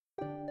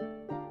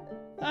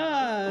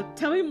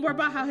Tell me more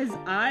about how his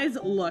eyes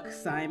look,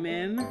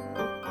 Simon.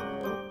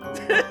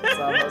 It's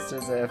almost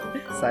as if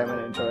Simon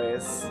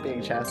enjoys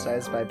being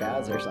chastised by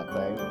Baz or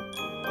something.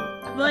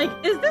 Like,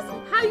 is this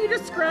how you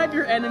describe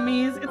your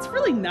enemies? It's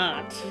really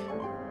not.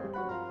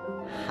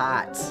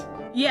 Hot.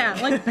 Yeah,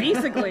 like,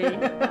 basically.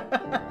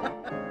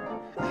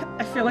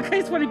 I feel like I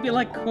just want to be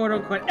like,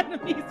 quote-unquote,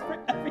 enemies for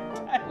every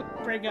time we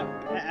bring up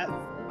Baz.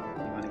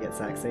 You want to get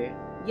sexy?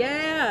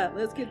 Yeah,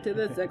 let's get to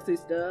the sexy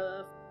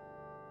stuff.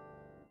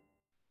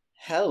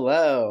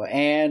 Hello,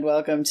 and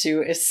welcome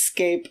to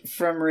Escape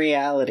from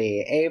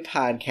Reality, a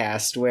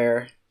podcast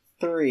where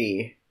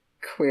 3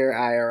 queer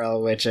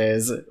IRL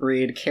witches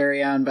read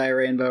Carry On by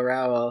Rainbow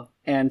Rowell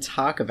and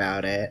talk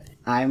about it.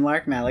 I'm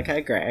Lark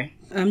Malachi Gray.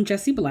 I'm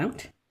Jessie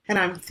Blount. And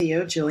I'm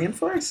Theo Julien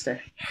Forrester.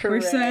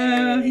 We're so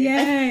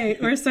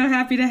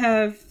happy to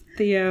have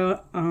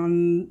Theo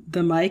on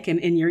the mic and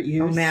in your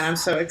ears. Oh man, I'm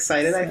so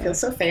excited. I feel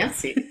so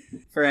fancy.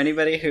 For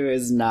anybody who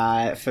is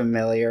not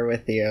familiar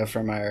with Theo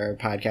from our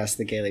podcast,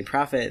 The Gaily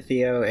Prophet,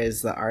 Theo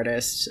is the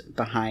artist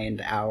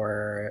behind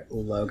our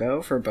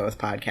logo for both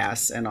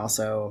podcasts and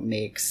also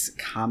makes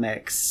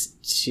comics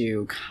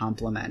to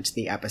complement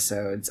the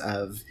episodes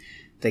of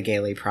The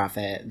Gaily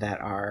Prophet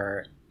that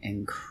are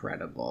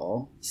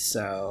incredible.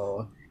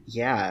 So,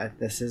 yeah,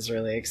 this is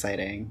really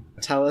exciting.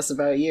 Tell us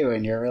about you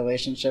and your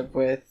relationship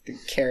with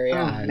Carry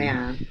On. Oh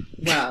man.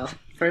 Well,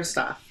 first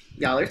off,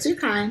 y'all are too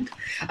kind.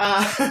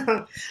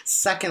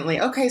 Secondly,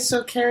 okay,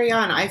 so Carry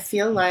On. I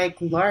feel like,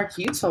 Lark,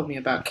 you told me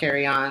about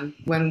Carry On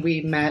when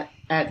we met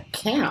at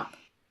camp.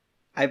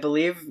 I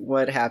believe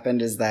what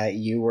happened is that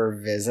you were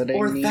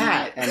visiting me,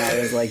 and I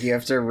was like, you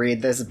have to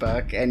read this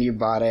book, and you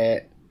bought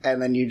it,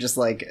 and then you just,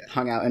 like,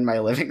 hung out in my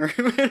living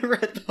room and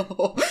read the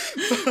whole book.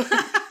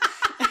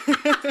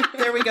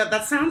 There we go.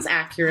 That sounds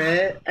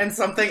accurate, and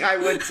something I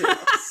would do.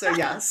 So,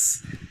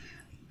 yes.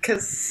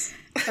 Because...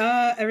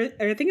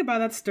 everything about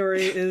that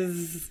story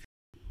is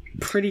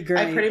pretty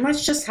great. I pretty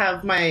much just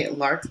have my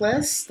Lark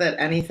list that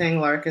anything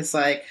Lark is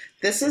like,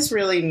 this is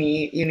really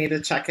neat, you need to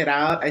check it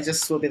out. I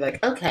just will be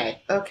like, okay.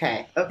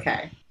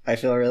 I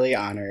feel really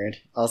honored.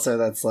 Also,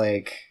 that's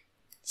like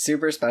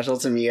super special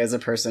to me as a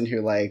person who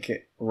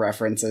like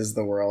references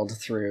the world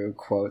through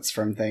quotes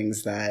from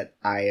things that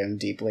I am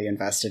deeply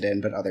invested in,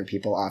 but other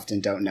people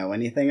often don't know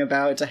anything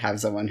about, to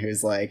have someone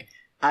who's like,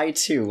 I,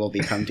 too, will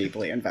become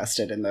deeply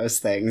invested in those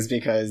things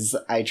because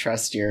I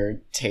trust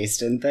your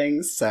taste in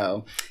things,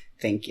 so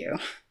thank you.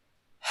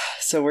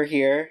 So we're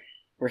here.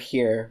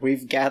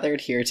 We've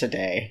gathered here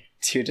today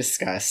to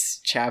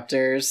discuss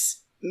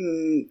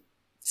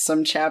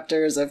some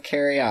chapters of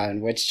Carry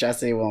On, which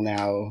Jessie will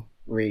now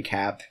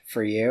recap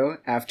for you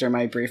after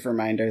my brief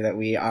reminder that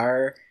we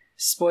are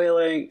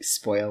spoiling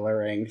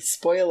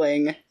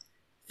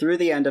through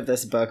the end of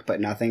this book,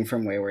 but nothing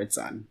from Wayward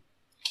Son.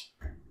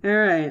 All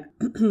right.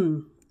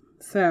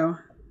 So,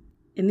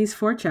 in these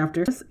 4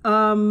 chapters,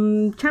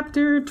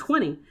 chapter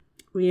 20,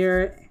 we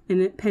are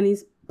in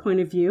Penny's point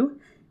of view,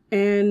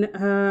 and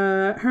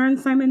her and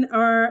Simon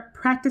are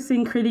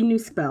practicing creating new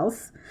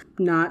spells,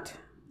 not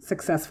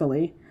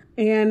successfully,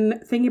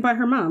 and thinking about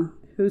her mom,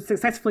 who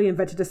successfully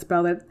invented a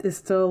spell that is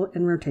still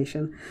in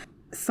rotation.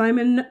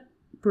 Simon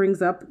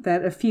brings up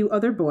that a few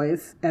other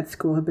boys at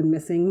school have been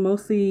missing,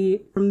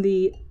 mostly from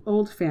the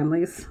old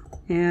families,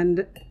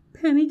 and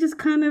Penny just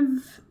kind of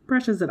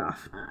brushes it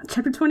off.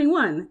 Chapter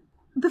 21.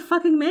 The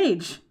fucking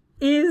mage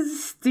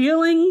is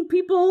stealing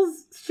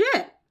people's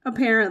shit,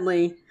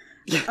 apparently.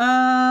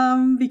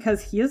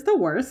 Because he is the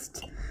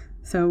worst.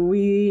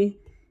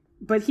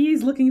 But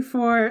he's looking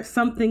for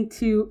something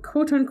to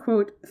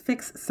quote-unquote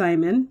fix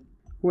Simon,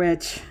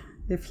 which,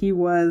 if he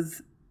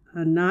was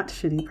a not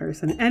shitty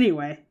person.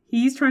 Anyway,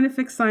 he's trying to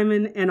fix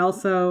Simon and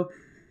also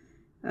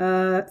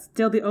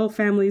steal the old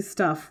family's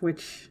stuff,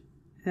 which,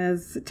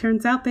 as it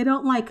turns out, they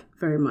don't like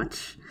very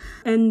much.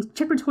 And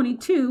chapter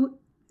 22,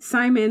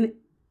 Simon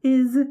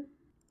is in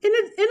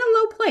a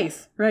low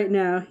place right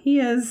now. He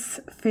is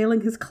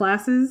failing his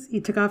classes.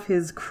 He took off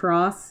his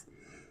cross.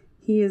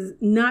 He is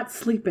not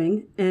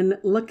sleeping and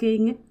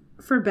looking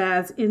for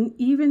Baz in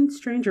even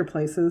stranger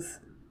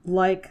places,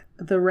 like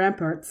the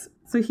ramparts.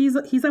 So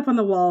he's up on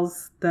the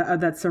walls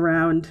that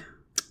surround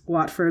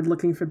Watford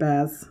looking for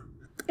Baz.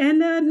 And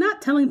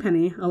not telling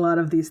Penny a lot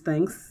of these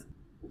things.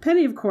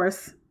 Penny, of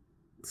course,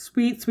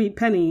 sweet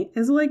Penny,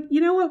 is like, you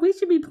know what, we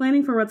should be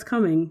planning for what's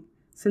coming,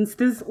 since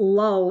this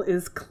lull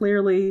is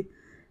clearly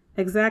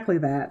exactly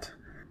that.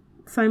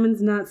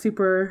 Simon's not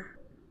super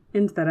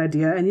into that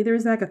idea, and neither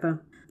is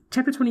Agatha.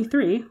 Chapter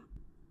 23,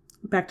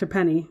 back to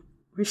Penny,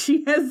 where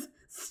she has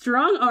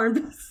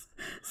strong-armed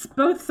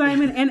both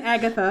Simon and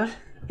Agatha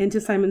into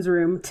Simon's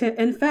room to,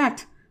 in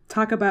fact,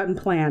 talk about and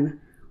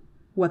plan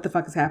what the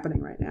fuck is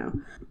happening right now.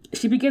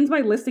 She begins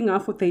by listing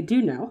off what they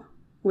do know,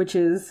 which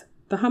is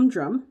the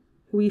humdrum,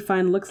 who we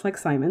find looks like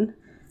Simon,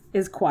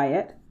 is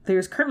quiet.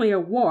 There's currently a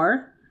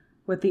war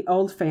with the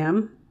old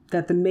fam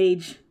that the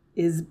mage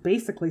is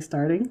basically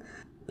starting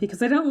because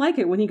they don't like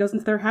it when he goes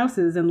into their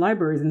houses and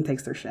libraries and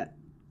takes their shit.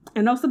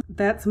 And also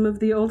that some of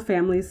the old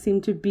families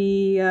seem to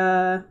be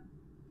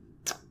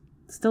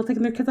still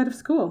taking their kids out of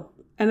school.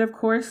 And of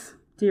course,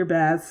 dear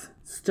Baz,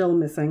 still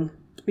missing.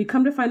 We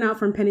come to find out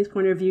from Penny's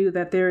point of view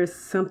that there is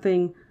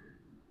something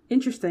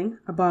interesting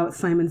about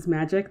Simon's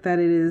magic, that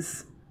it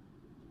is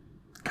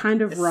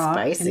kind of raw.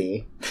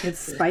 Spicy. It's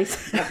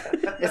spicy.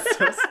 It's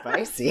so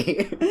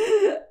spicy.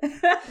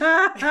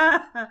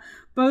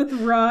 Both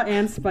raw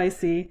and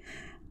spicy.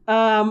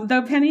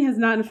 Though Penny has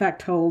not in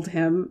fact told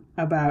him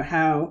about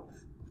how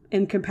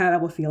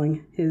incompatible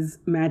feeling his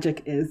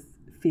magic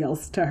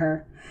feels to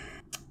her.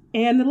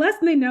 And the last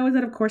thing they know is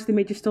that, of course, they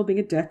may just still being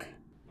a dick.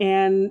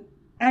 And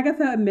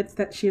Agatha admits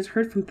that she has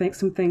heard some things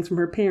from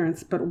her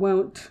parents, but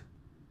won't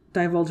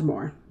divulge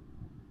more.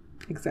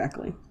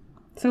 Exactly.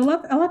 So a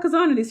lot goes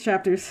on in these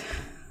chapters.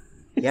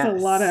 It's a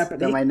lot happening.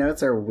 Though my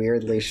notes are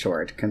weirdly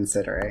short,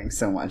 considering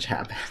so much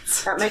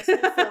happens. That makes me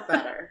feel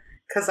better.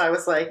 Because I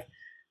was like,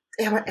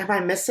 am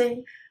I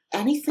missing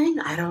anything?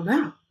 I don't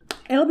know.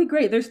 It'll be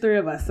great. There's 3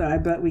 of us, so I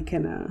bet we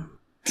can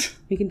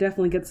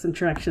definitely get some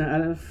traction out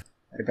of.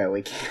 I bet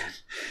we can.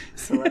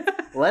 So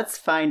let's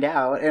find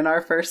out in our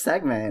first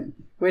segment,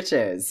 which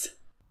is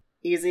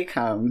Easy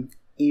Come,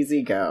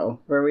 Easy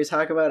Go, where we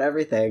talk about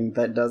everything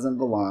that doesn't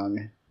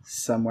belong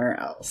somewhere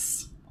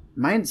else.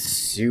 Mine's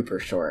super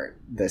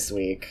short this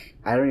week.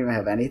 I don't even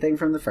have anything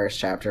from the first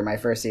chapter. My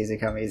first Easy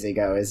Come, Easy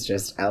Go is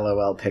just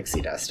LOL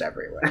pixie dust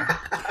everywhere.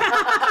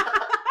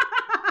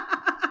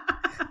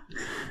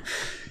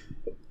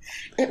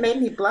 It made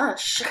me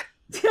blush.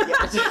 Yeah,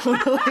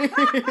 totally.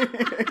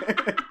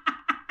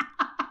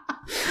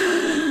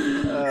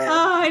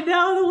 I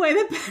know the way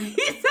that Penny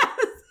says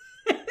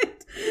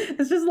it.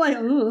 It's just like,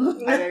 ooh.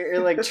 You're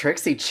like,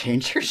 Trixie,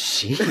 change your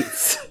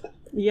sheets.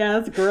 Yeah,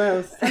 that's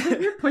gross. As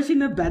if you're pushing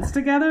the beds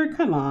together?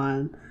 Come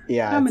on.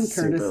 Yeah, Common it's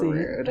courtesy. super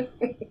weird.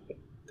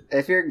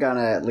 If you're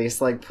gonna, at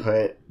least like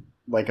put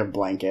like a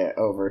blanket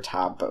over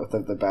top both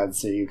of the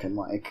beds so you can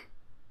like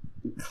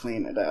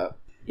clean it up.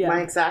 Yeah.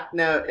 My exact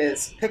note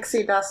is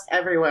pixie dust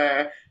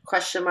everywhere,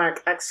 question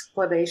mark,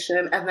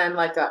 exclamation, and then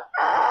like a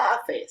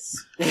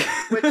face.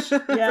 Which, for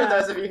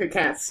those of you who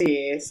can't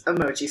see, is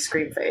emoji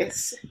scream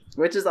face.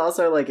 Which is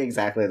also like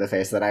exactly the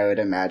face that I would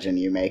imagine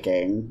you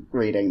making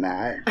reading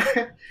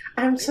that.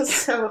 I'm just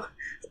so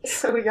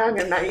young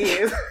and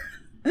naive.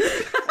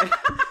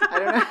 I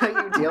don't know how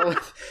you deal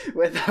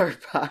with our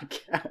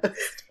podcast.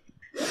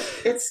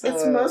 It's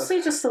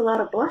mostly just a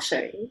lot of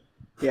blushing.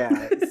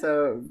 Yeah,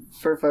 so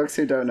for folks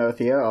who don't know,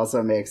 Theo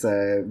also makes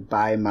a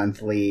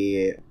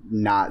bi-monthly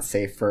not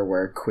safe for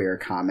work queer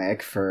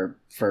comic for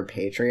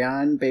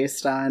Patreon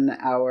based on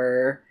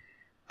our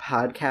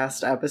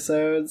podcast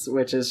episodes,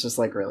 which is just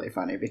like really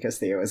funny because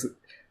Theo is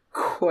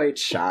quite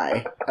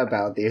shy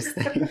about these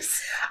things.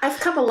 I've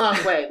come a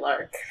long way,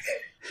 Lark.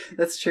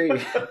 That's true.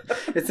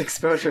 It's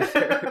exposure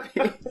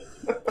therapy.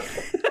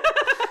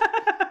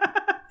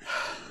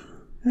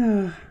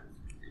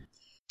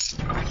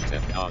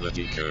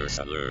 Technology curse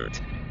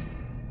alert.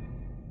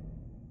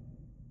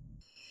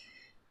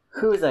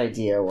 Whose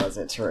idea was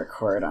it to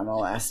record on the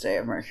last day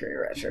of Mercury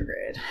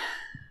retrograde?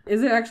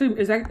 Is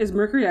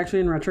Mercury actually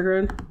in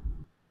retrograde?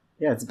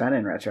 Yeah, it's been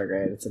in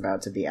retrograde. It's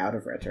about to be out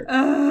of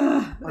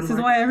retrograde. This is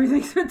why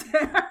everything's so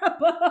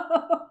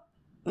terrible.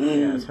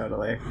 Yeah,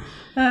 totally.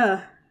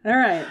 All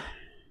right.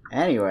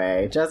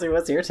 Anyway, Jesse,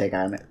 what's your take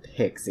on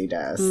pixie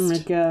dust? Oh my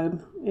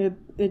god.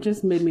 It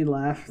just made me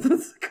laugh.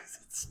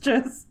 It's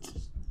just...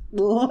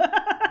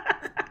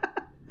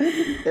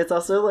 It's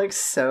also like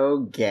so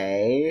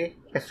gay.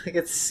 I feel like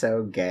it's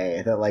so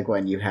gay that like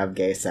when you have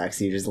gay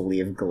sex you just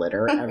leave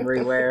glitter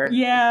everywhere.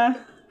 Yeah.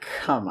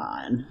 Come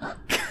on.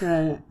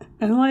 Right.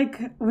 And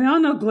like we all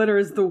know glitter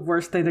is the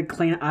worst thing to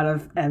clean out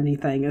of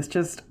anything. It's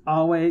just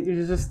always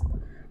you're just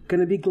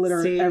gonna be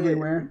glitter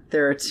everywhere.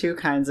 There are 2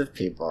 kinds of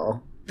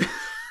people.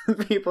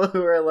 People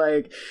who are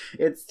like,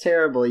 it's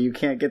terrible, you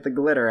can't get the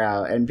glitter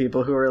out, and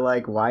people who are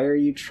like, why are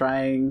you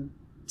trying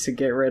to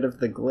get rid of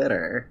the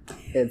glitter?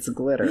 It's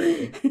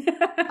glittery.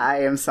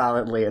 I am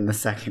solidly in the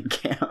second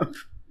camp.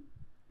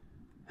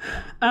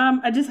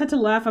 I just had to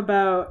laugh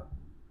about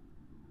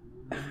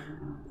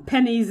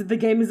Penny's "the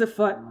game is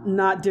afoot"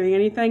 not doing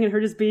anything, and her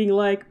just being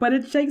like, but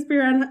it's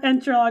Shakespeare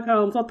and Sherlock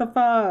Holmes, what the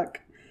fuck?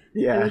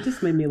 Yeah. And it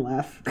just made me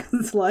laugh, because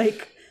it's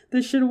like,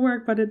 this should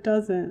work, but it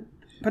doesn't.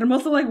 But I'm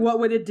also like, what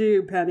would it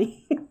do,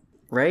 Penny?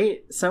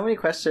 Right? So many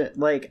questions.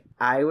 Like,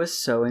 I was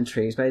so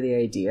intrigued by the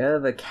idea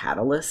of a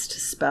catalyst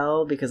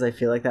spell because I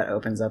feel like that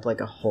opens up like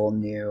a whole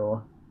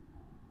new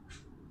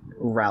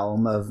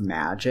realm of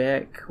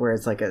magic where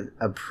it's like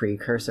a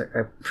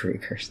precursor.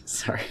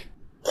 Sorry.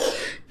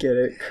 Get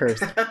it?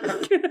 Curse.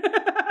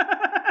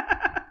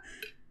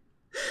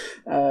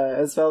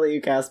 A spell that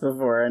you cast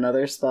before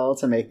another spell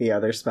to make the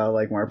other spell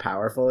like more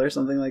powerful or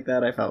something like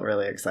that. I felt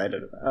really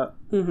excited about.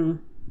 Mm-hmm.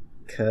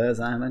 Because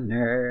I'm a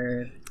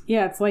nerd.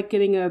 Yeah, it's like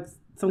getting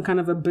some kind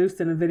of a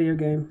boost in a video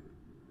game.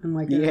 And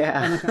like, an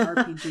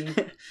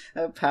RPG.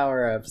 A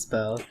power-up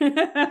spell.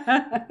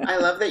 I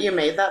love that you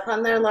made that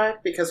pun there,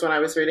 Lark, because when I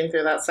was reading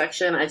through that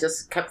section, I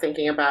just kept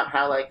thinking about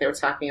how like they were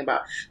talking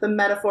about the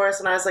metaphors,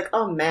 and I was like,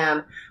 oh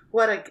man,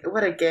 what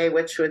a gay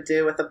witch would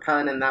do with a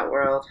pun in that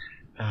world.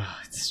 Oh,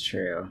 it's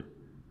true.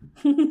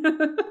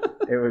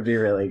 It would be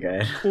really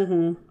good.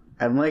 Mm-hmm.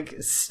 I'm like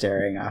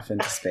staring off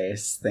into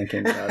space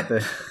thinking about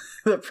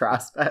the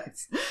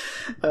prospects.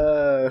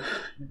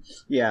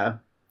 Yeah.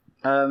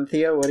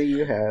 Theo, what do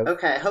you have?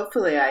 Okay,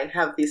 hopefully I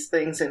have these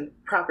things in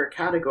proper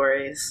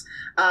categories.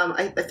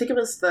 I think it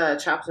was the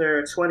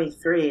chapter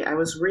 23. I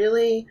was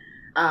really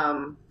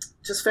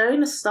just very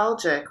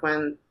nostalgic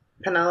when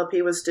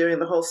Penelope was doing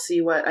the whole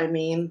see what I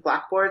mean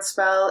blackboard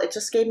spell. It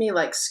just gave me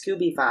like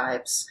Scooby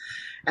vibes.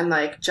 And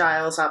like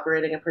Giles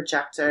operating a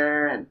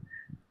projector and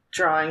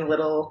drawing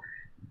little,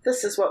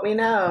 this is what we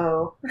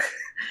know.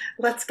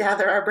 Let's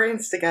gather our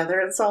brains together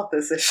and solve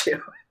this issue.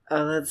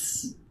 Oh,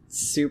 that's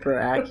super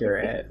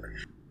accurate.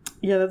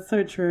 Yeah, that's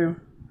so true.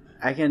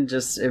 I can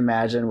just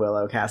imagine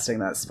Willow casting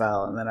that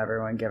spell and then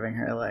everyone giving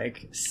her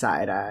like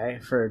side eye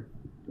for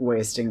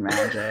wasting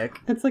magic.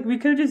 It's like we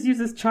could have just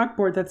used this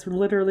chalkboard that's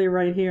literally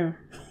right here.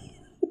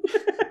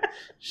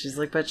 She's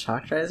like, but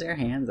chalk dries your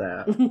hands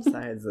out.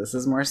 Besides, this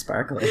is more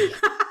sparkly.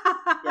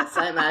 Yes,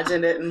 I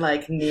imagined it in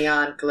like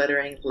neon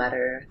glittering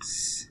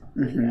letters.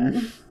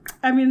 Mm-hmm.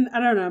 I mean, I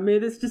don't know. Maybe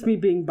this is just me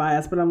being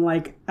biased, but I'm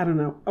like, I don't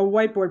know. A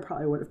whiteboard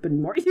probably would have been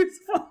more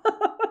useful.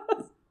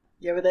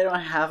 Yeah, but they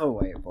don't have a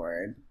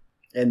whiteboard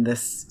in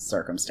this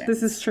circumstance.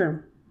 This is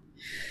true.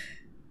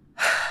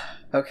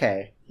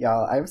 Okay,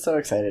 y'all, I'm so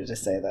excited to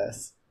say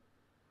this.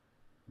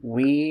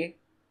 We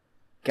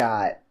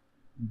got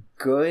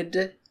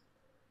good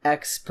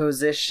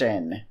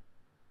exposition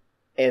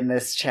in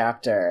this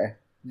chapter.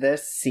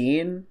 This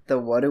scene, the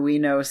what do we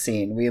know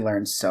scene, we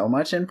learned so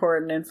much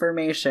important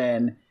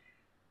information.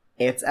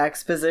 It's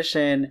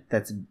exposition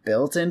that's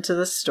built into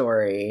the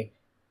story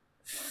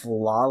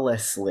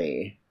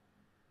flawlessly.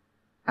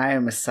 I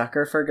am a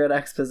sucker for good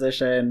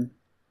exposition.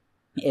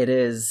 It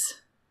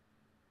is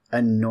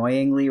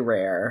annoyingly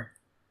rare.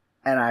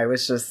 And I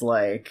was just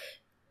like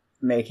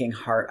making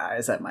heart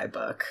eyes at my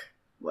book.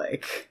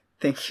 Like,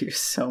 thank you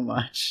so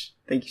much.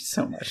 Thank you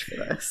so much for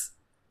this.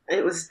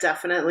 It was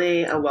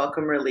definitely a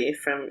welcome relief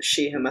from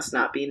She Who Must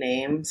Not Be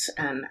Named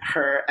and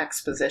her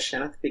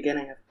exposition at the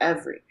beginning of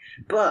every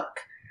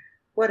book.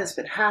 What has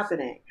been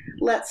happening?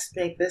 Let's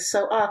make this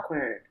so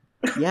awkward.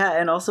 Yeah,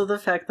 and also the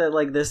fact that,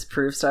 like, this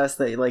proves to us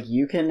that, like,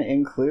 you can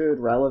include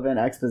relevant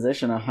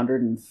exposition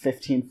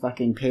 115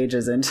 fucking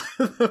pages into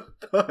the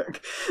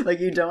book. Like,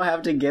 you don't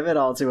have to give it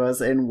all to us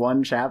in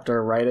one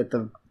chapter right at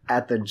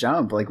the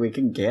jump. Like, we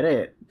can get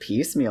it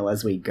piecemeal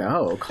as we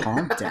go.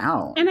 Calm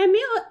down. And I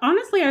mean,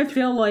 honestly, I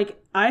feel like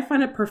I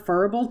find it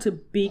preferable to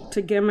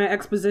get my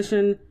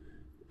exposition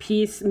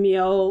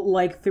piecemeal,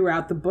 like,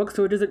 throughout the book,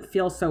 so it doesn't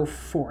feel so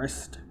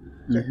forced.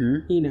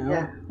 Mm-hmm. You know?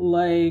 Yeah.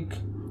 Like,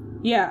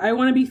 yeah, I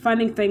want to be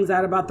finding things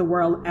out about the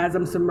world as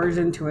I'm submerged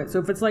into it. So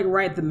if it's, like,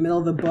 right at the middle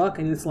of the book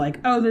and it's like,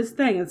 oh, this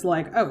thing, it's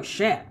like, oh,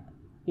 shit.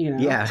 You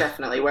know? Yeah.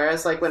 Definitely.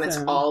 Whereas, like, when it's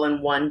all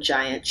in one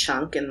giant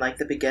chunk in, like,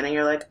 the beginning,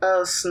 you're like,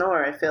 oh,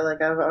 snore, I feel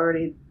like I've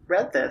already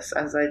read this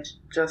as I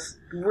just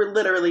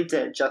literally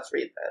did just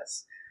read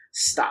this.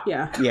 Stop.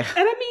 Yeah. Yeah.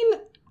 And I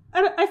mean,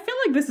 I feel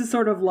like this is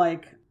sort of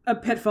like a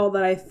pitfall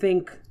that I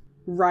think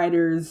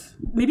writers,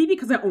 maybe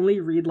because I only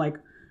read like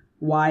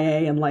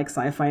YA and like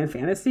sci-fi and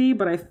fantasy,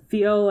 but I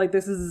feel like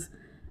this is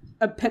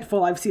a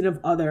pitfall I've seen of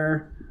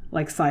other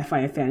like sci-fi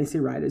and fantasy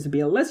writers. It'd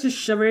be like, let's just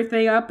shove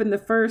everything up in the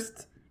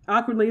first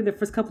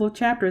couple of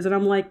chapters. And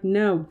I'm like,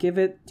 no, give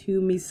it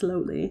to me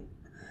slowly.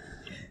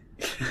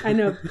 I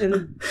know.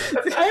 And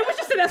I was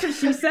just saying that's what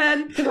she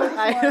said.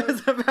 I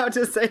was about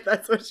to say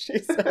that's what she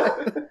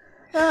said.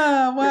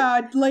 Oh,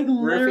 wow. Like,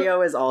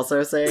 Rufio is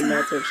also saying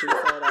that's what she said.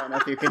 I don't know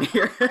if you can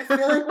hear. I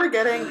feel like we're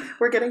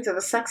getting to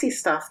the sexy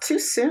stuff too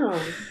soon.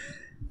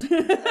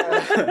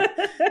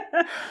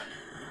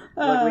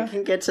 Look, we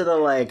can get to the,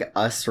 like,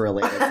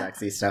 us-related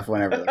sexy stuff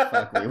whenever the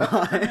fuck we want.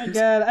 Oh my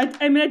god.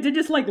 I mean, I did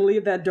just, like,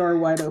 leave that door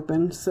wide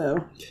open,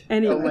 so...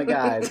 Anyway. Oh my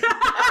god.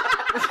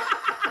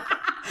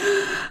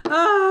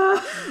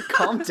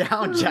 Calm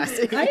down,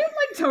 Jesse. I am,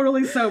 like,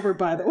 totally sober,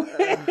 by the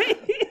way.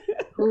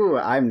 Ooh,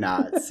 I'm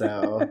not,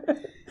 so...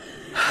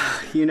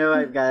 You know,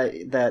 I've got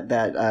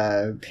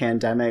that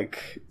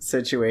pandemic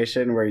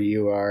situation where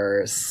you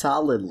are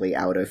solidly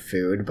out of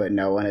food, but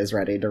no one is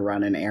ready to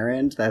run an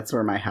errand. That's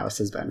where my house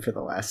has been for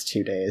the last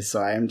 2 days.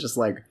 So I am just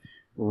like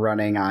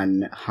running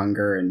on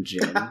hunger and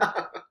gin.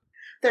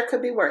 There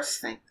could be worse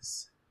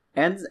things.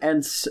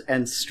 And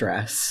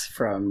stress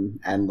from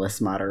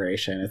endless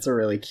moderation. It's a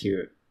really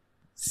cute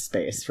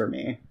space for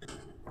me.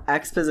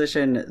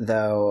 Exposition,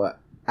 though,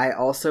 I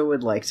also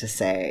would like to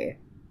say,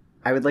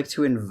 I would like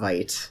to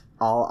invite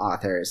all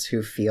authors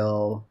who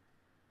feel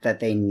that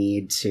they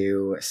need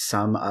to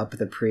sum up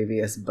the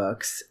previous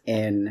books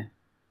in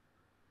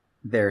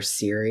their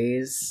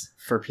series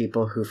for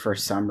people who for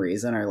some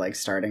reason are like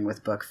starting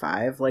with book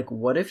 5. Like,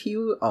 what if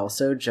you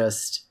also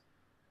just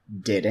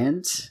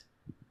didn't?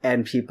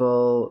 And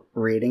people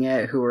reading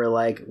it who were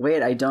like,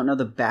 wait, I don't know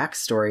the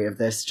backstory of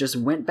this, just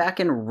went back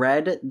and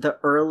read the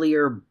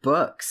earlier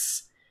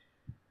books.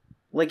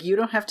 Like, you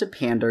don't have to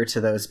pander to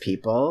those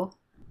people.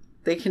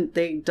 They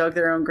dug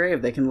their own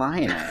grave. They can lie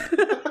in it.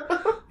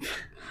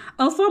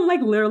 Also, I'm like,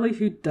 literally,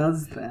 who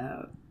does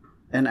that?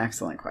 An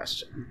excellent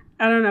question.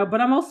 I don't know,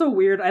 but I'm also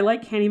weird. I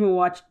like can't even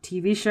watch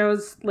TV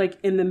shows like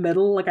in the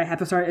middle. Like I have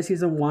to start at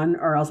season 1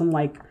 or else I'm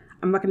like,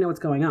 I'm not gonna know what's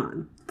going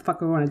on. What the fuck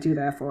do I want to do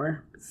that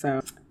for?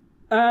 So,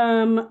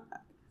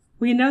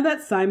 we know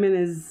that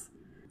Simon's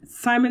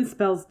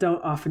spells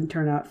don't often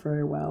turn out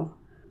very well.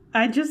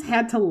 I just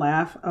had to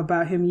laugh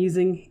about him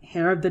using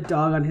hair of the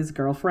dog on his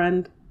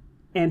girlfriend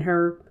and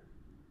her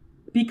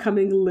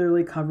becoming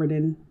literally covered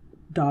in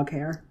dog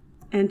hair.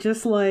 And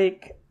just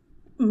like,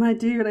 my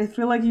dude, I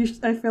feel like you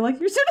should have known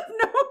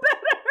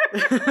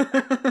better.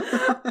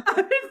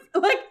 I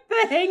mean, like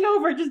the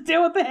hangover, just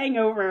deal with the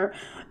hangover.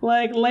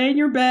 Like lay in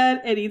your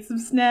bed and eat some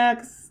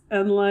snacks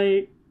and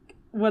like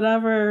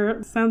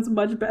whatever sounds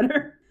much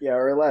better. Yeah,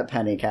 or let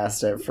Penny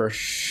cast it for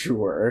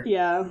sure.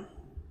 Yeah.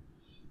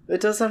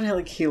 It does sound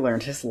like he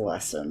learned his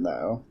lesson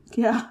though.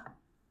 Yeah.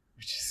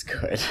 Which is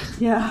good.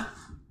 Yeah.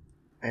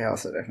 I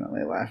also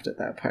definitely laughed at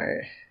that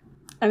part.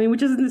 I mean,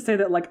 which isn't to say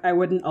that, like, I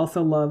wouldn't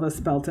also love a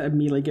spell to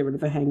immediately get rid of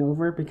the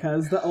hangover,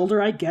 because the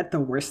older I get, the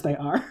worse they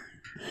are.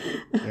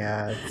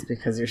 Yeah, it's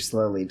because you're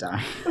slowly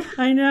dying.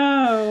 I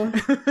know.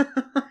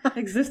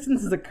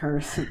 Existence is a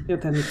curse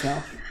within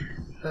itself.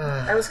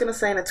 I was going to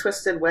say, in a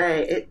twisted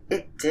way,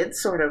 it did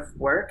sort of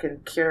work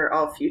and cure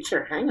all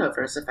future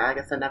hangovers if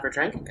Agatha never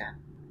drank again.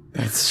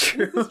 That's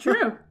true. It's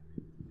true.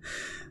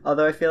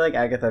 Although I feel like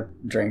Agatha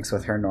drinks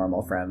with her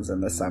normal friends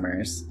in the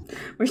summers.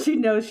 Where she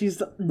knows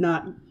she's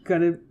not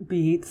gonna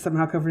be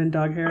somehow covered in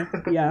dog hair.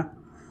 Yeah.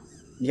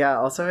 Yeah,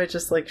 also I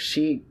just, like,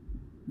 she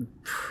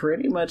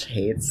pretty much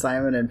hates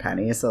Simon and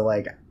Penny, so,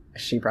 like,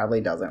 she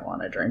probably doesn't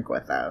want to drink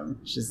with them.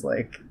 She's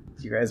like,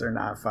 you guys are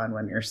not fun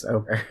when you're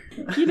sober.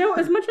 You know,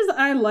 as much as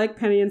I like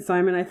Penny and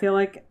Simon, I feel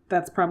like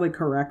that's probably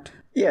correct.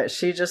 Yeah,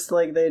 she just,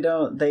 like, they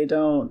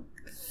don't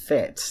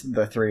fit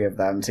the three of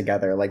them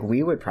together. Like,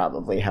 we would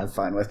probably have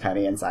fun with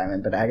Penny and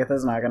Simon, but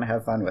Agatha's not gonna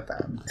have fun with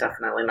them.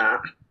 Definitely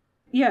not.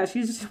 Yeah,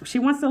 she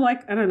wants to,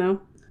 like, I don't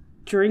know,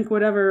 drink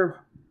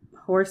whatever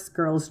horse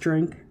girls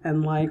drink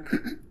and, like,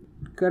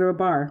 go to a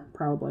bar,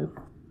 probably.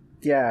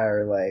 Yeah,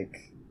 or,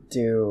 like,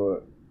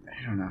 do...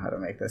 I don't know how to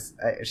make this...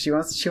 She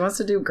wants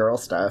to do girl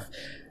stuff,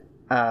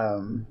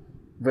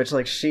 which,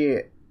 like, she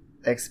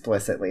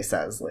explicitly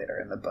says later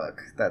in the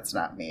book. That's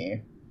not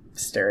me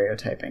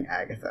stereotyping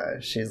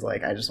Agatha. She's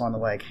like, I just want to,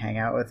 like, hang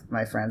out with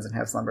my friends and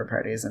have slumber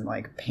parties and,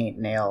 like, paint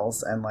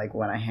nails, and, like,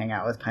 when I hang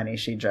out with Penny,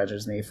 she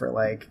judges me for,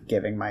 like,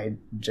 giving my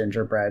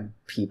gingerbread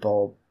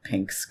people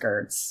pink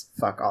skirts.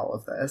 Fuck all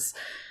of this.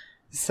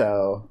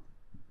 So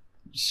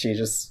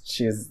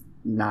she's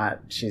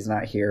not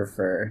here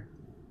for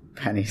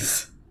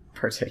Penny's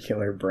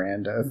particular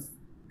brand of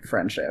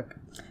friendship.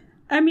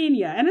 I mean,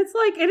 yeah, and it's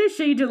like, it is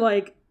shady to,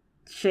 like,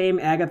 shame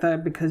Agatha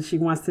because she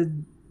wants to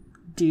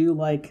do,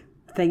 like,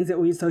 things that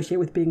we associate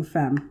with being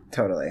femme.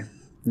 Totally.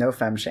 No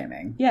femme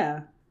shaming.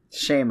 Yeah.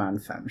 Shame on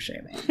femme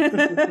shaming.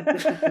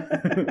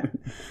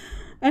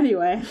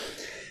 Anyway,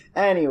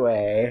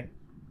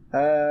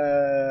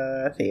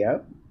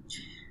 Theo?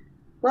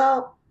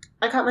 Well,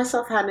 I caught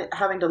myself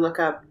having to look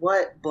up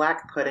what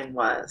black pudding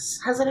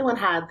was. Has anyone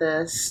had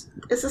this?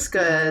 Is this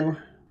good?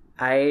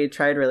 I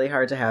tried really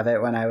hard to have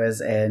it when I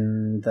was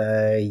in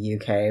the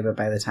UK, but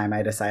by the time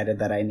I decided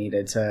that I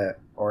needed to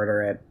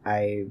order it,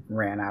 I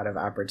ran out of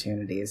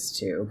opportunities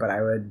to, but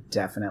I would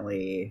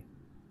definitely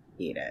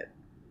eat it.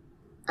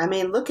 I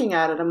mean, looking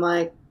at it, I'm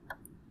like,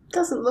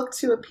 doesn't look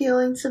too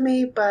appealing to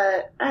me,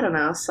 but I don't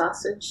know.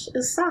 Sausage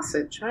is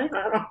sausage, right?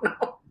 I don't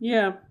know.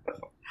 yeah.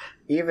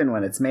 Even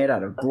when it's made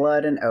out of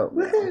blood and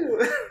oatmeal.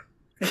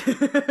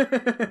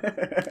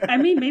 I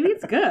mean, maybe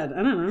it's good.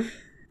 I don't know.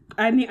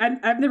 I mean,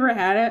 I've never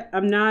had it.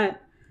 I'm not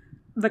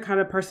the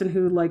kind of person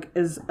who, like,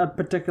 is a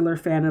particular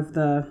fan of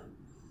the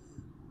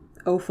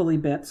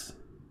offally bits.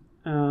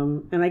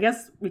 And I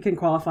guess we can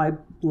qualify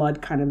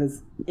blood kind of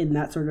as in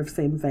that sort of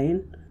same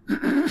vein.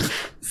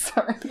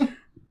 Sorry.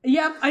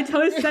 Yep, I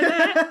totally said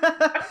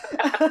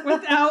that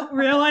without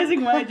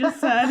realizing what I just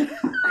said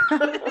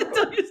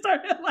until you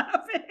started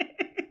laughing.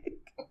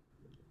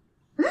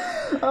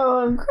 Oh,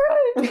 I'm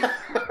crying.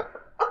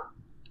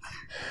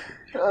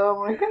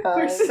 Oh my god.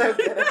 We're so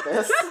good at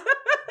this.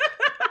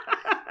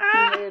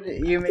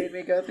 You made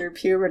me go through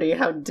puberty.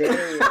 How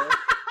dare you?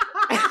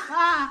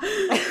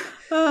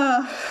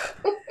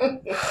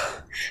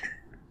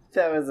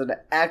 That was an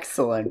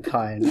excellent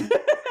pun.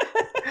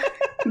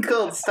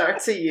 Gold star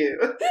to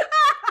you.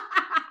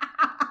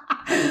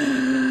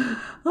 I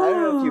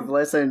don't know if you've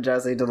listened,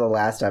 Jesse, to the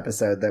last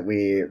episode that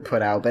we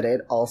put out, but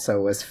it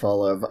also was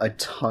full of a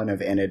ton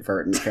of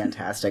inadvertent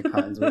fantastic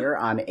puns. We are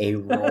on a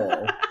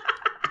roll.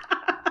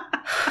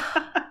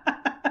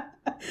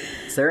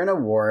 Is there an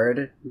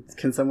award?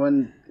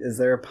 Is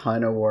there a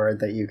pun award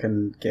that you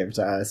can give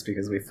to us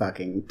because we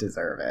fucking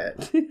deserve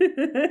it?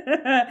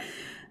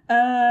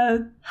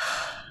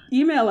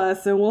 Email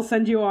us and we'll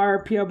send you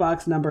our P.O.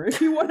 Box number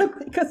if you want to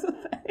make us a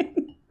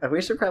thing.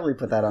 We should probably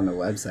put that on the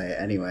website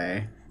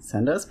anyway.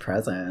 Send us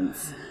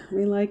presents.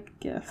 We like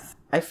gifts.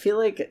 I feel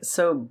like,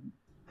 so,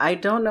 I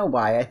don't know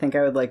why I think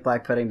I would like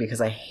black pudding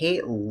because I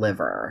hate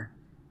liver.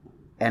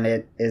 And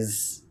it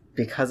is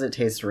because it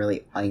tastes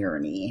really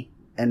irony,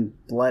 and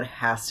blood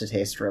has to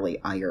taste really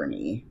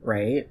irony,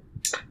 right?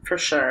 For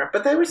sure.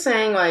 But they were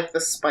saying, like,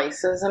 the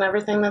spices and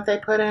everything that they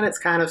put in, it's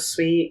kind of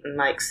sweet and,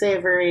 like,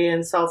 savory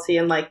and salty,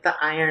 and, like, the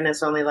iron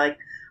is only, like,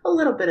 a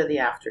little bit of the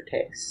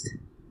aftertaste.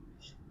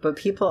 But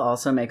people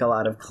also make a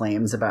lot of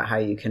claims about how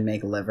you can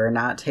make liver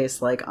not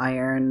taste like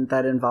iron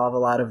that involve a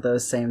lot of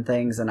those same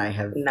things, and I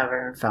have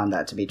never found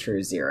that to be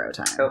true 0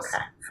 times.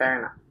 Okay, fair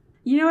enough.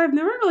 You know, I've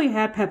never really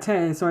had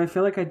pate, so I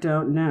feel like I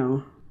don't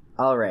know.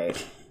 All right.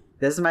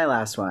 This is my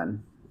last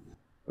one,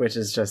 which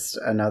is just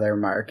another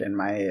mark in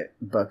my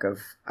book of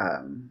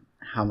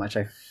how much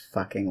I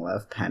fucking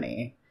love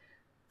Penny.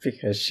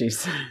 Because she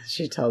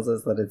tells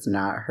us that it's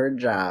not her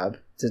job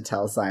to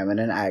tell Simon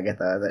and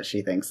Agatha that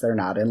she thinks they're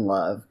not in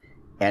love.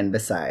 And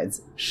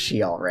besides,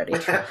 she already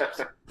tried.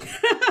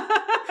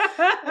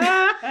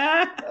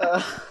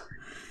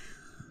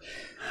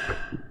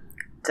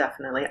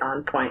 Definitely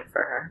on point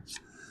for her.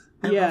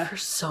 I love her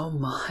so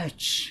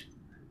much.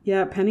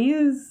 Yeah, Penny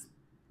is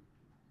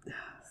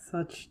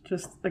such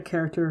just a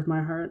character of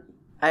my heart.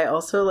 I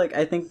also,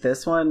 I think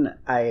this one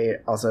I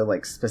also,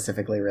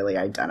 specifically really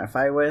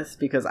identify with,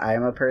 because I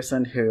am a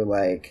person who,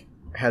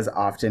 has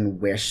often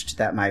wished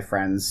that my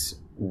friends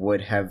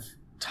would have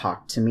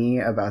talked to me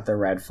about the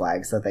red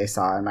flags that they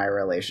saw in my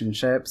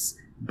relationships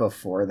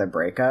before the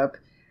breakup.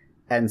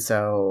 And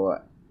so,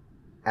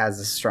 as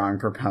a strong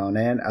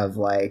proponent of,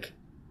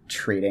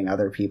 treating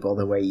other people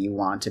the way you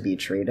want to be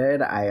treated,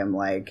 I am,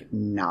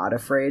 not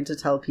afraid to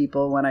tell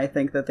people when I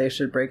think that they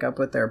should break up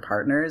with their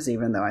partners,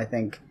 even though I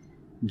think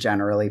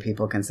generally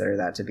people consider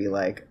that to be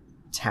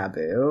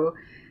taboo.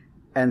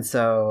 And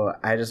so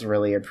I just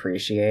really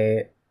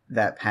appreciate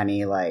that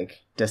Penny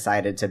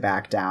decided to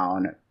back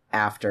down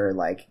after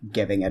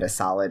giving it a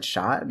solid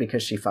shot,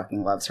 because she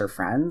fucking loves her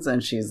friends,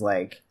 and she's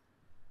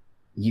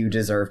you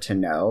deserve to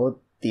know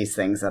these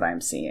things that I'm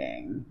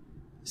seeing.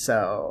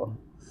 So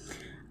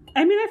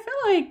I mean,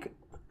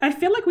 I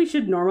feel like we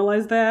should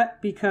normalize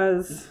that,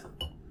 because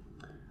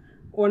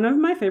one of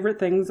my favorite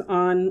things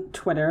on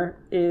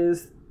Twitter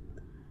is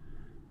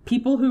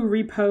people who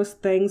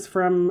repost things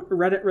from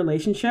Reddit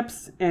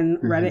relationships and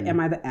Reddit Am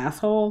I the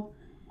Asshole?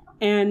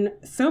 And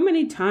so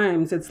many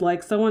times it's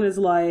someone is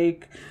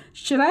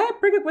should I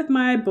break up with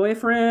my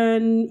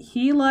boyfriend?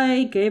 He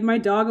gave my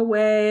dog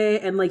away,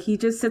 and he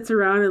just sits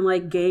around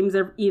and games,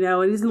 and he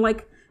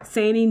doesn't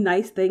say any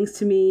nice things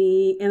to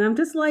me. And I'm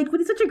just but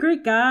he's such a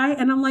great guy.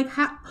 And I'm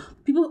how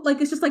people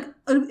it's just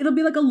it'll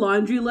be a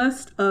laundry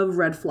list of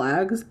red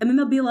flags, and then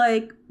they'll be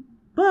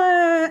but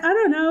I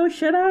don't know,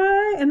 should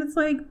I? And it's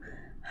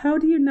how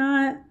do you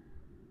not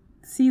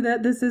see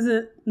that this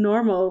isn't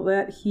normal,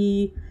 that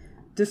he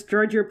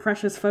destroyed your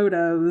precious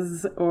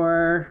photos,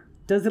 or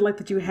does it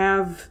that you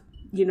have,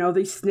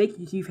 these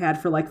snakes you've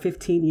had for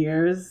 15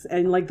 years,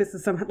 and this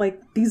is some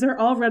these are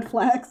all red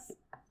flags.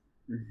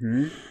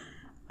 And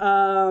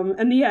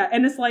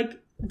and it's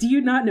do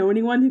you not know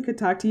anyone who could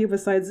talk to you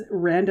besides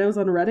randos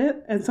on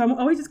Reddit? And so I'm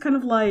always just kind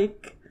of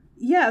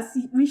yes,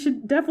 we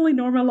should definitely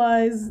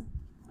normalize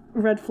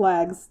red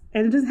flags,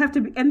 and it doesn't have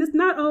to be, and it's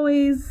not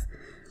always,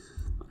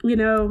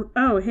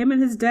 oh, him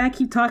and his dad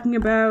keep talking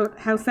about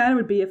how sad it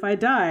would be if I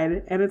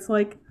died. And it's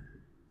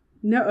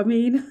no, I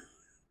mean,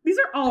 these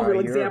are all real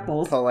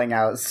examples. Pulling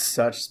out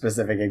such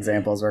specific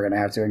examples, we're going to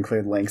have to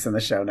include links in the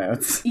show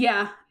notes.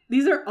 Yeah,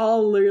 these are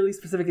all literally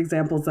specific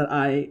examples that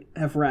I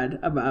have read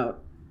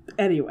about.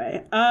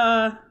 Anyway,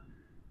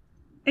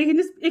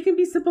 it can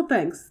be simple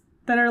things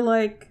that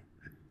are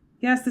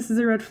yes, this is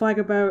a red flag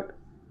about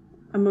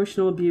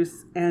emotional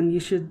abuse, and you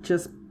should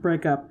just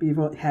break up.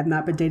 You have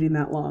not been dating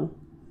that long.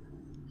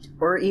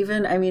 Or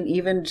even,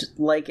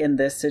 in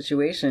this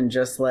situation,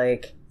 just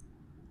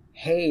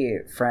hey,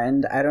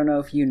 friend, I don't know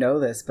if you know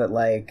this, but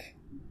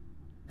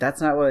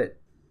that's not what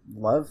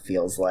love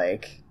feels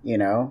like,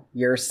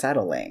 you're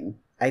settling.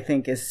 I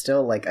think is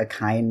still a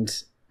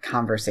kind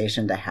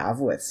conversation to have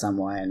with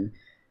someone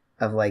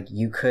of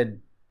you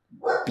could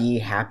be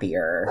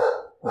happier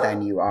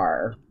than you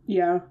are.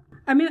 Yeah.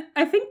 I mean,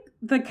 I think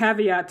the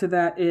caveat to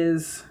that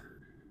is,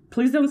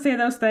 please don't say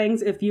those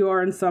things if you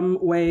are in some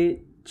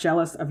way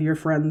jealous of your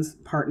friend's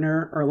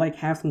partner, or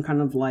have some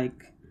kind of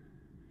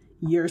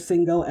you're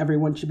single,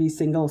 everyone should be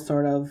single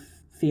sort of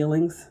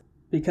feelings,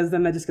 because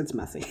then that just gets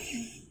messy.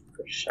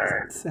 For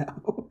sure.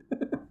 So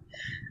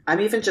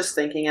I'm even just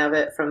thinking of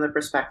it from the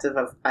perspective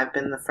of I've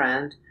been the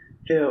friend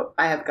who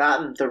I have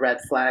gotten the red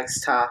flags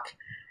talk,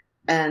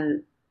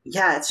 and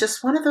yeah, it's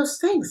just one of those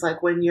things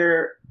when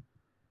you're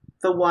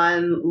the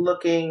one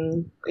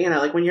looking,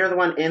 when you're the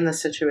one in the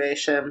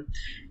situation,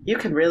 you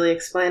can really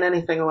explain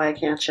anything away,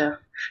 can't you?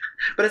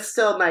 But it's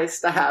still nice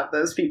to have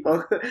those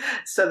people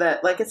so that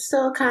it's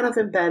still kind of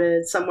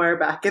embedded somewhere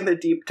back in the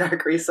deep,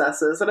 dark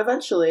recesses. And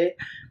eventually,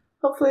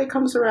 hopefully it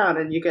comes around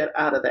and you get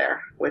out of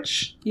there,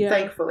 which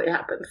thankfully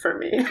happened for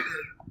me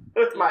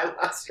with my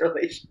last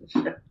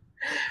relationship.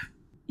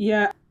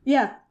 Yeah.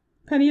 Yeah.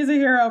 Penny is a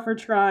hero for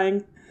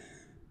trying,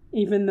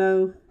 even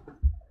though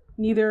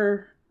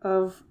neither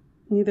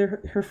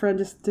her friend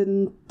just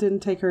didn't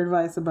take her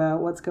advice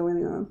about what's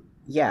going on.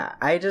 Yeah,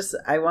 I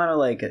want to,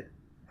 like,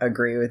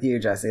 agree with you,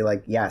 Jesse.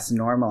 Like, yes,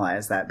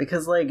 normalize that.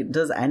 Because, like,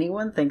 does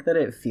anyone think that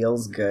it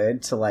feels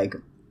good to, like,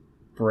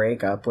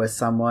 break up with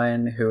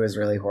someone who is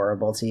really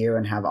horrible to you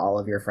and have all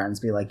of your friends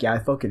be like, yeah, I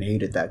fucking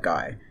hated that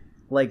guy?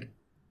 Like,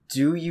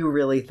 do you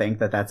really think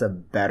that that's a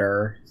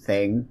better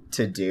thing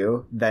to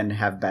do than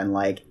have been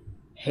like,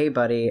 hey,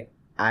 buddy,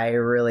 I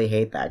really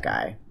hate that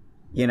guy?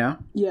 You know?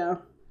 Yeah.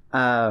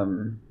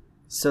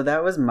 So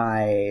that was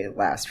my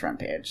last front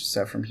page.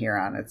 So from here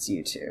on, it's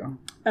you two.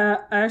 I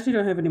actually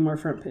don't have any more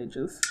front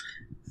pages.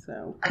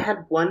 So I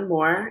had one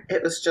more.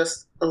 It was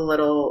just a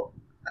little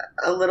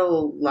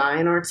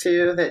line or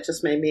two that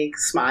just made me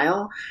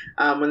smile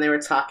when they were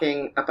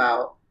talking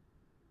about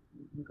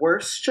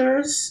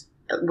worsters,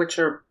 which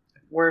are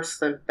worse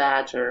than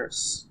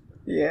badgers.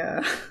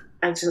 Yeah.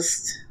 I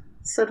just,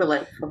 so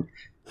delightful.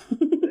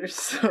 They're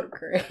so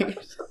great.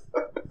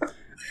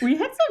 we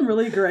had some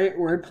really great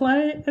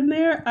wordplay in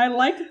there. I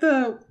liked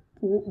the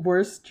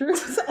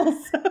worsters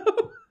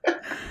also.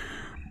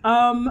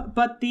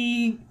 But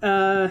the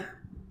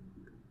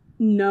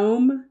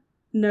gnome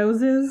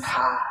noses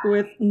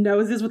with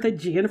a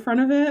G in front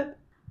of it.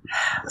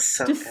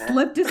 So just good.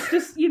 slipped, just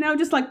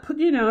just like put,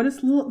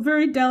 just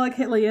very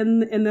delicately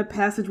in the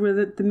passage where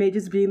the mage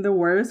is being the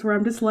worst, where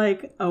I'm just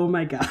like, oh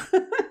my god.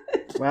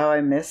 Wow,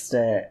 I missed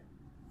it.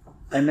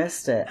 Read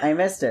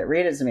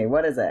it to me.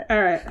 What is it?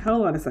 All right,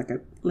 hold on a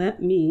second.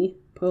 Let me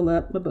pull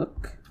up the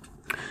book.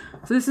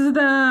 So this is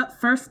the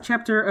first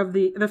chapter of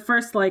the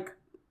first, like,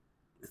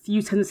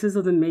 few sentences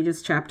of the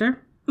mage's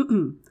chapter.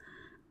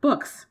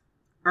 Books,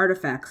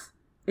 artifacts,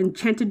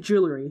 enchanted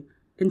jewelry,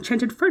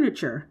 enchanted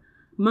furniture,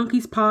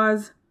 monkey's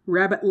paws,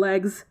 rabbit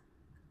legs,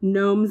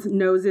 gnome's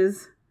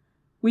noses.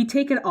 We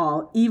take it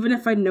all, even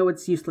if I know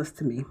it's useless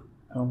to me.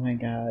 Oh my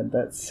god,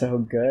 that's so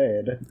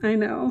good. I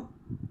know.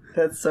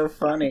 That's so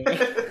funny.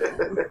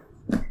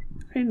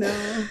 I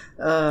know.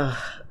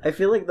 I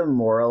feel like the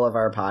moral of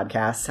our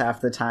podcast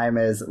half the time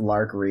is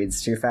Lark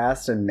reads too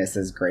fast and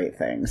misses great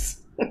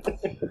things. I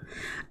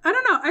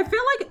don't know. I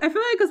feel like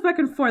it goes back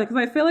and forth, because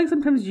I feel like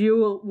sometimes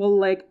you will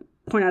like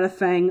point out a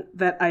thing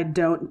that I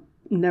don't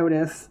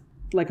notice,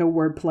 like a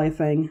wordplay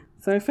thing.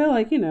 So I feel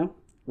like,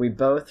 we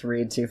both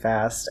read too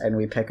fast and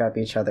we pick up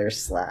each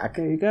other's slack.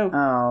 There you go.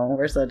 Oh,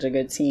 we're such a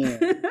good team.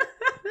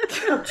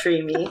 Don't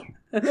tree me.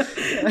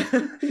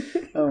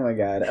 Oh my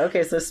god.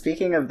 Okay, so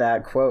speaking of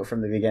that quote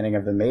from the beginning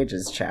of the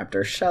Mages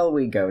chapter, shall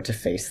we go to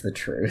face the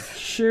truth?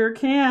 Sure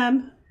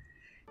can.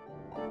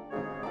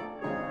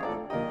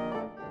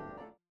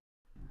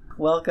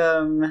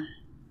 Welcome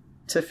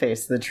to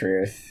Face the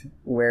Truth,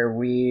 where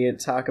we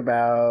talk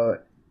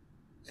about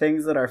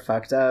things that are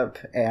fucked up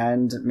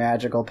and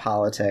magical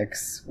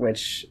politics,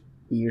 which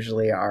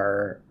usually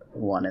are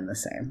one and the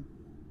same.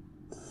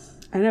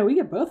 I know, we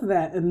get both of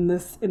that in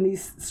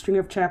these string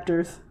of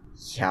chapters.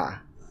 Yeah.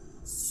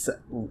 So,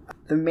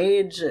 the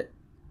mage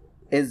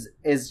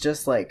is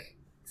just like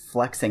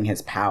flexing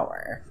his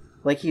power.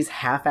 Like, he's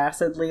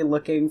half-assedly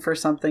looking for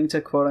something to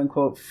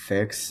quote-unquote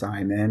fix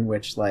Simon,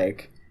 which,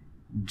 like,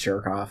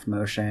 jerk-off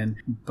motion.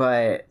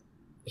 But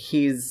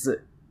he's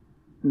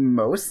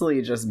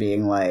mostly just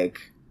being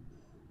like,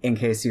 in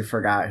case you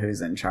forgot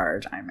who's in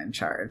charge, I'm in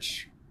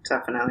charge.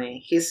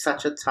 Definitely. He's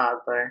such a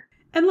toddler.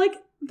 And, like,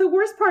 the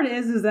worst part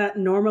is that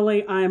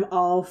normally I'm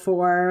all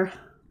for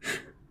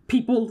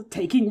people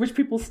taking rich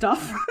people's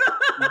stuff.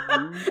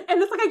 Mm-hmm.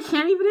 And it's like, I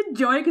can't even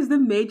enjoy it because the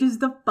mage is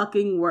the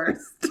fucking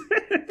worst.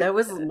 That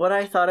was what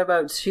I thought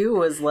about too,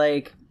 was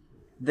like,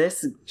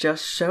 this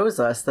just shows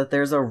us that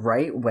there's a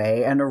right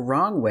way and a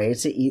wrong way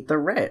to eat the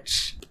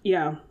rich.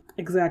 Yeah,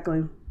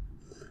 exactly.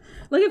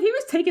 Like, if he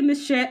was taking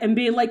this shit and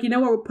being like, you know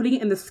what, we're putting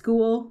it in the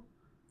school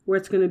where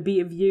it's going to be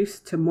of use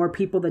to more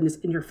people than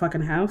just in your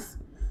fucking house.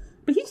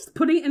 But he's just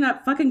putting it in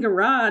that fucking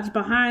garage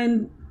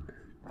behind,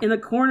 in the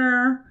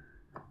corner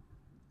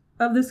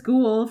of the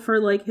school for,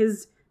 like,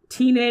 his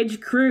teenage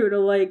crew to,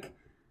 like,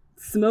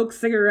 smoke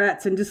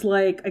cigarettes and just,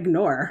 like,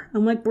 ignore.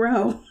 I'm like,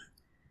 bro.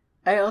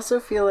 I also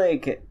feel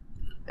like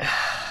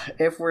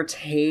if we're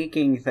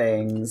taking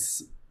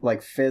things,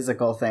 like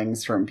physical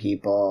things from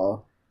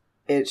people,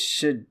 it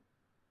should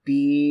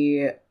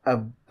be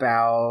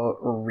about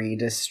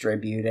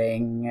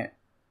redistributing,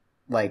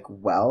 like,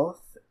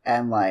 wealth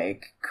and,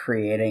 like,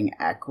 creating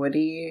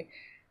equity.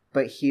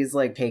 But he's,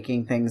 like,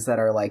 taking things that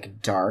are,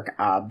 like, dark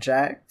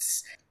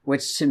objects,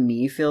 which to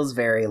me feels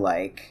very,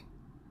 like,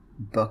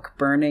 book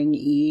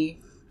burning-y.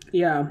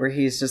 Yeah. Where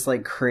he's just,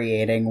 like,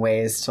 creating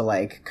ways to,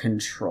 like,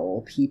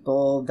 control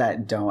people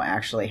that don't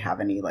actually have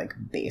any, like,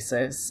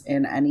 basis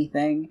in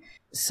anything.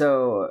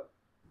 So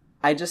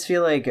I just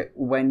feel like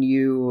when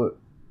you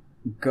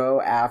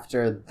go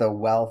after the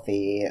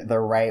wealthy, the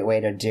right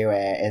way to do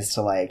it is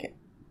to, like,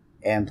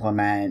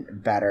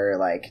 implement better,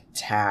 like,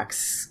 tax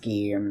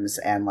schemes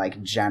and,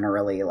 like,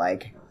 generally,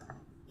 like,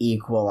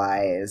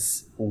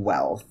 equalize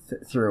wealth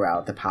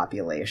throughout the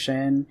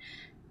population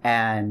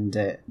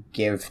and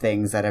give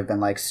things that have been,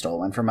 like,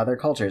 stolen from other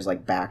cultures,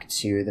 like, back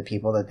to the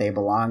people that they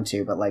belong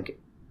to. But, like,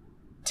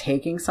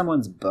 taking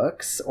someone's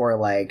books or,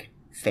 like,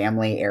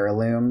 family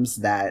heirlooms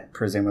that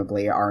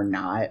presumably are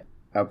not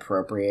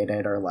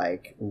appropriated or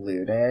like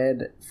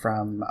looted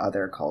from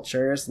other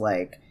cultures,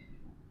 like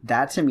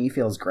that to me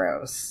feels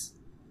gross.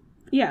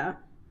 Yeah.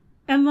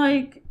 And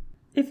like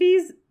if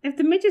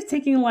the mage is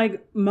taking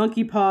like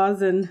monkey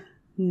paws and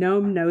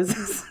gnome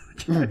noses,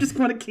 which I just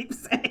want to keep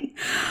saying,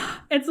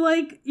 it's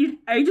like,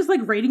 are you just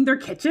like raiding their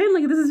kitchen?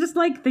 Like this is just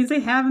like things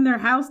they have in their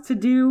house to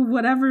do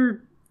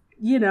whatever,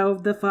 you know,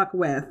 the fuck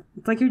with.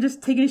 It's like you're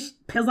just taking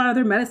pills out of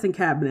their medicine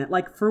cabinet.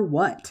 Like for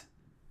what?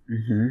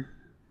 Mm-hmm.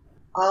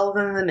 All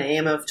in the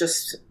name of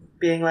just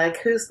being like,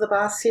 who's the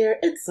boss here?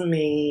 It's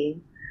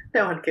me.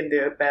 No one can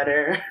do it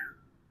better.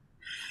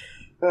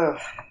 Ugh.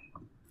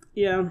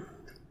 Yeah.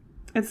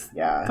 It's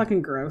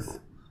fucking gross.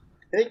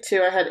 I think,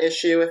 too, I had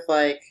issue with,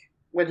 like,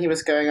 when he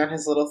was going on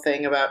his little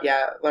thing about,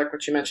 like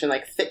what you mentioned,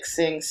 like,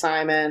 fixing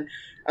Simon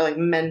or, like,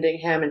 mending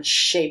him and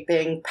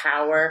shaping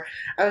power.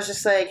 I was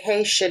just like,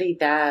 hey, shitty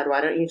dad,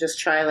 why don't you just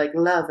try, like,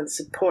 love and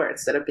support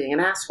instead of being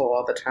an asshole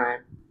all the time?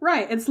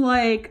 Right. It's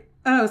like,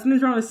 oh,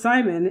 something's wrong with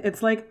Simon.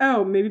 It's like,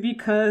 oh, maybe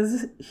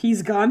because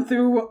he's gone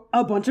through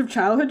a bunch of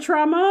childhood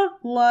trauma?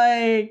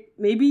 Like,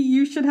 maybe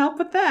you should help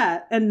with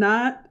that and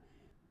not,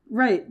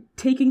 right,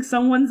 taking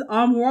someone's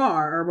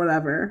armoire or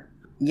whatever.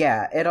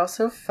 Yeah, it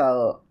also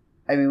felt,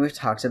 I mean, we've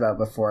talked about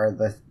before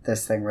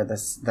this thing where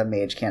the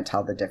mage can't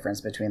tell the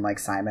difference between, like,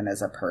 Simon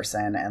as a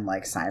person and,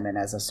 like, Simon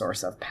as a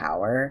source of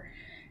power.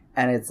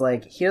 And it's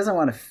like, he doesn't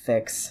want to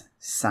fix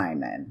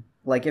Simon.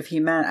 Like, if he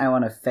meant, I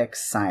want to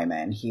fix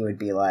Simon, he would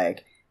be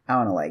like, I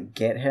want to, like,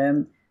 get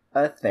him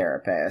a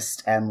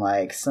therapist and,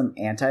 like, some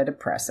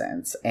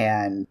antidepressants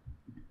and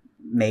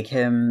make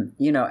him,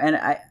 you know, and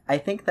I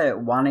think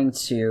that wanting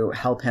to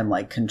help him,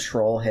 like,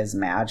 control his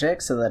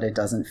magic so that it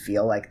doesn't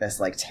feel like this,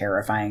 like,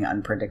 terrifying,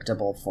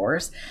 unpredictable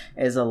force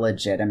is a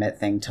legitimate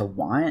thing to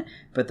want,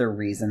 but the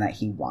reason that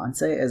he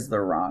wants it is the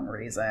wrong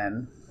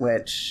reason,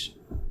 which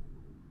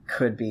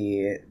could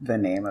be the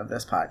name of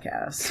this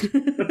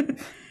podcast.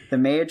 The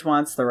mage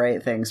wants the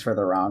right things for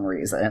the wrong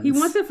reasons. He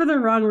wants it for the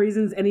wrong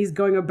reasons, and he's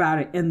going about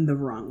it in the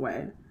wrong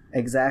way.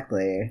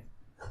 Exactly.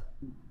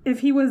 If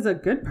he was a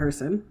good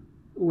person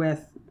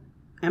with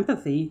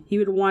empathy, he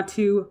would want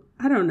to,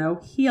 I don't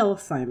know, heal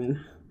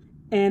Simon.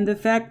 And the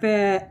fact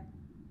that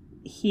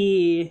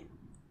he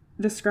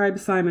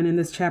describes Simon in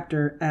this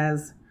chapter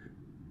as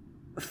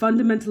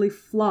fundamentally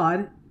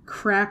flawed,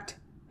 cracked,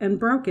 and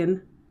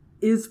broken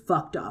is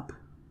fucked up.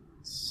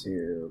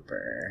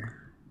 Super.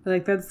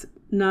 Like, that's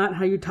not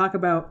how you talk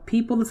about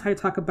people. That's how you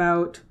talk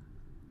about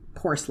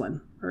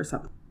porcelain or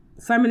something.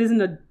 Simon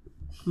isn't a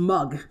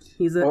mug.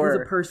 He's a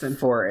person.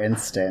 For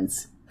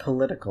instance,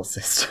 political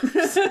systems.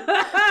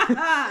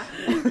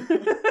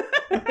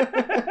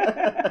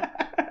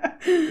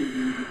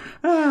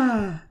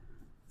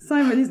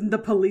 Simon isn't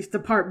the police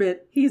department.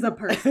 He's a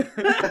person.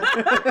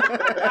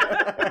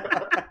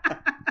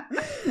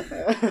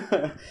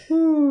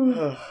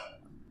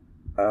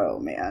 Oh,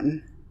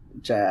 man.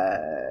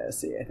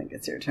 Jesse, I think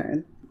it's your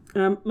turn.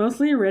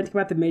 Mostly ranting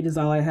about the mage is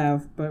all I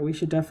have, but we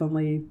should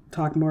definitely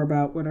talk more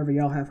about whatever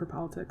y'all have for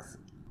politics.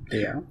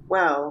 Yeah.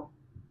 Well,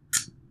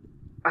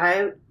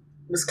 I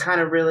was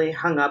kind of really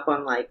hung up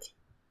on, like,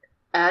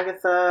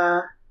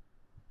 Agatha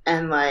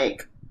and,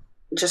 like,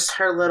 just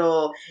her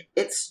little,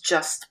 it's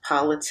just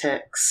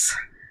politics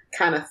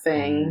kind of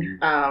thing.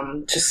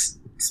 Just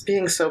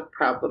being so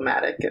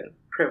problematic and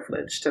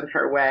privileged in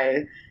her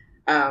way.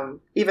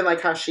 Even,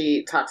 like, how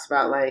she talks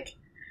about, like,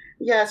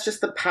 yeah, it's just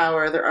the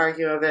power. They're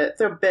arguing of it.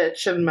 They'll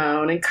bitch and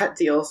moan and cut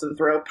deals and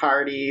throw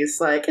parties.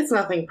 Like, it's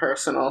nothing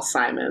personal,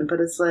 Simon. But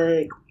it's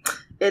like,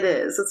 it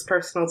is. It's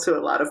personal to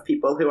a lot of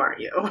people who aren't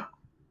you.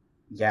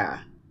 Yeah.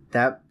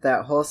 That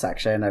whole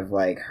section of,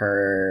 like,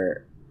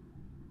 her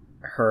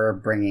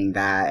bringing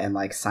that and,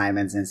 like,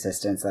 Simon's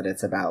insistence that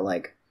it's about,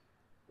 like,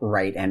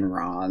 right and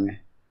wrong.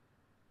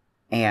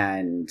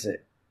 And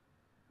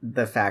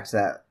the fact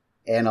that,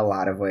 in a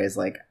lot of ways,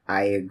 like,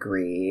 I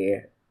agree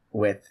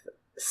with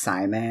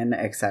Simon,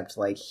 except,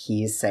 like,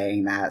 he's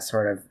saying that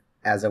sort of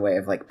as a way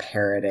of, like,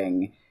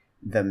 parroting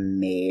the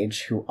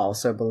mage who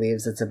also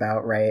believes it's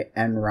about right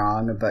and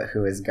wrong, but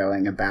who is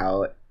going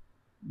about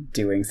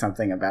doing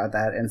something about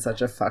that in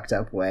such a fucked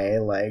up way.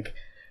 Like,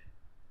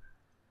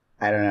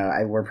 I don't know,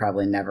 we're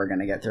probably never going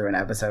to get through an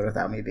episode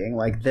without me being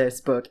like, this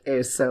book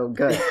is so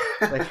good.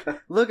 Like,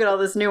 look at all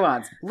this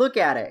nuance. Look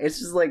at it. It's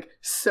just, like,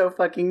 so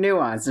fucking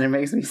nuanced, and it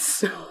makes me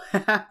so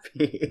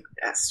happy.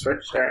 Yes, for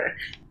sure.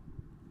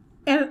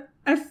 And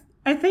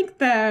I think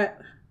that,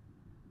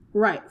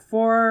 right,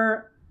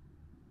 for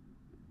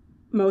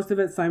most of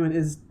it, Simon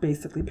is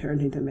basically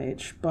parenting the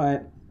mage,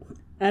 but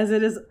as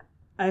it is,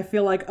 I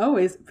feel like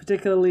always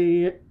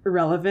particularly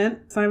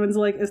relevant, Simon's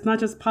like, it's not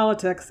just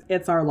politics,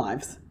 it's our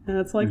lives. And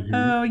it's like,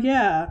 oh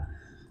yeah,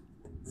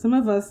 some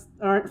of us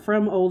aren't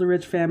from old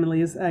rich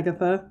families,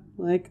 Agatha.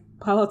 Like,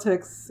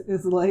 politics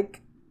is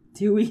like,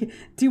 do we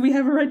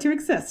have a right to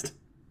exist?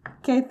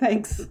 Okay,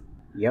 thanks.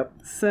 Yep.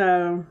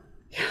 So...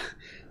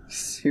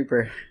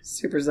 Super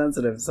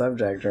sensitive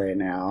subject right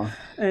now.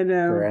 I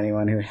know. For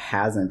anyone who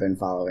hasn't been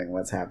following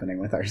what's happening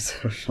with our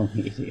social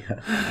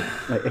media.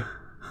 Like,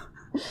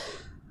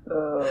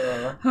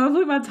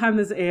 hopefully by the time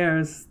this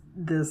airs,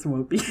 this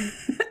won't be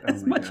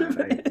as much of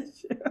an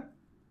issue.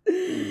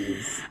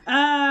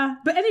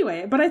 But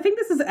anyway, I think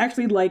this is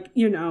actually like,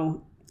 you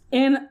know,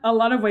 in a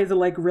lot of ways a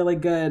like really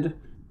good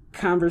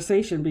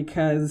conversation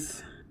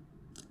because,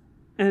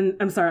 and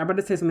I'm sorry, I'm about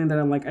to say something that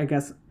I'm like, I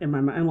guess in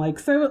my mind, I'm like,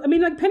 so, I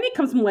mean, like Penny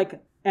comes from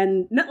like,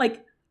 and not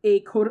like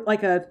a quote,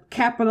 like a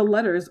capital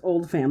letters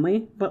old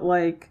family, but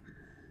like,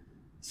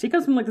 she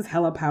comes from like this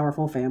hella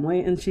powerful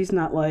family and she's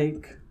not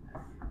like,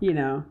 you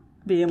know,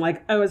 being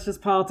like, oh, it's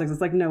just politics.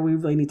 It's like, no, we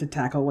really need to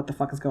tackle what the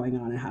fuck is going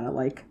on and how to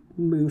like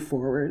move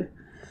forward.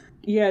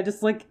 Yeah,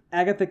 just like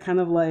Agatha kind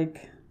of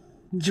like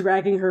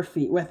dragging her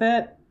feet with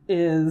it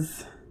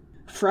is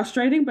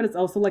frustrating, but it's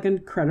also like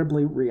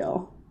incredibly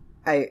real.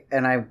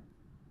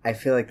 I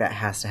feel like that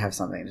has to have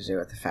something to do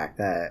with the fact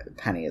that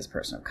Penny is a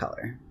person of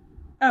color.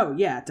 Oh,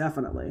 yeah,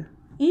 definitely.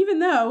 Even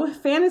though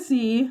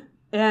fantasy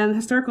and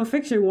historical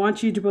fiction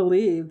want you to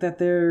believe that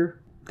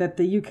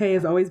the UK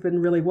has always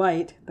been really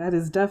white, that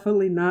is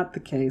definitely not the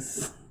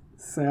case.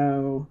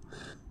 So,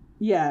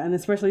 yeah, and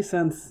especially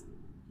since,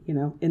 you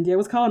know, India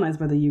was colonized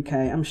by the UK,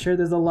 I'm sure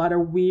there's a lot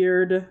of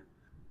weird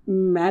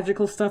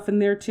magical stuff in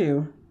there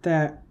too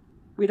that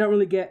we don't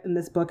really get in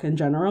this book in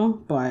general,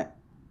 but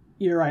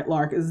you're right,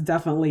 Lark is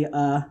definitely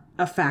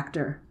a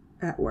factor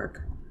at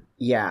work.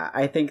 Yeah,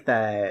 I think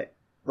that,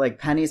 like,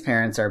 Penny's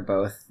parents are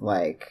both,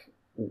 like,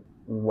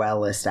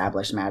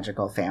 well-established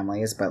magical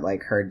families, but,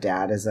 like, her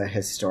dad is a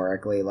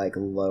historically, like,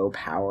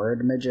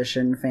 low-powered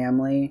magician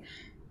family,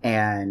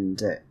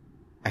 and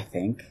I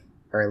think,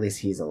 or at least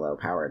he's a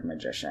low-powered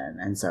magician,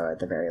 and so at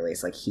the very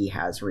least, like, he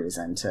has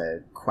reason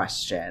to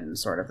question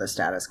sort of the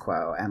status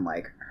quo, and,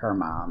 like, her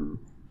mom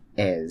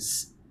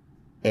is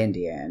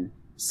Indian,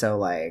 so,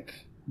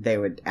 like, they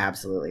would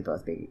absolutely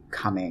both be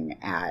coming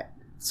at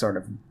sort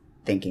of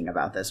thinking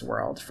about this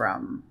world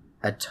from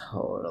a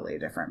totally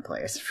different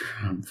place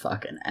from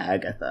fucking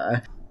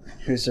Agatha,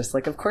 who's just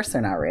like, of course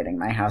they're not raiding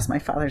my house. My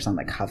father's on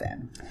the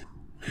coven.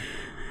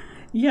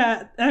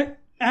 Yeah,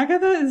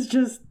 Agatha is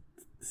just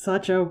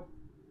such a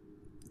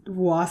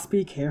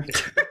waspy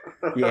character.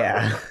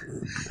 Yeah.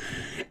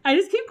 I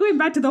just keep going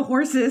back to the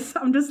horses.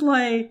 I'm just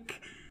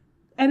like,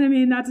 and I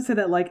mean, not to say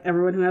that like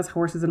everyone who has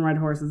horses and ride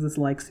horses is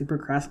like super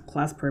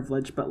class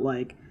privilege, but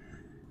like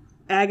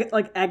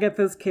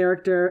Agatha's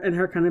character and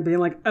her kind of being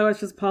like, oh, it's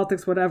just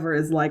politics, whatever,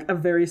 is like a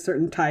very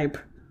certain type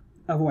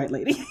of white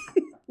lady.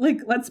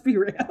 Like, let's be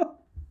real.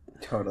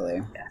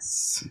 Totally.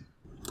 Yes.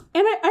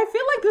 And I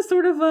feel like this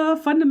sort of a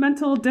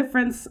fundamental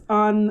difference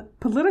on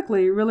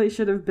politically really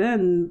should have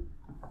been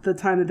the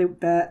time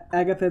that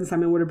Agatha and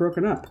Simon would have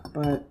broken up,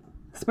 but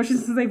especially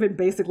since they've been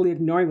basically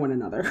ignoring one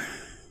another.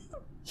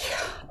 Yeah.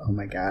 Oh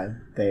my god.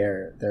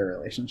 Their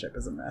relationship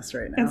is a mess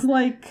right now. It's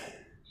like...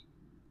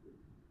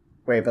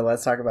 Wait, but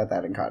let's talk about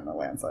that in Caught in a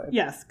Landslide.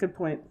 Yes, good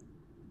point.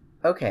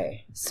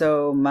 Okay,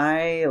 so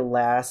my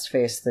last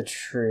face the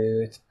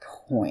truth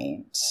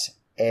point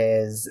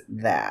is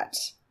that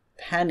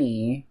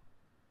Penny,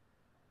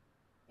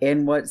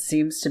 in what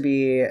seems to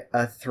be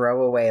a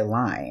throwaway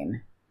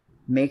line,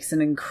 makes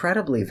an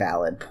incredibly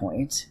valid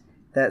point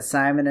that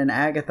Simon and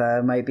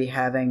Agatha might be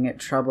having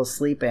trouble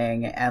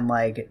sleeping and,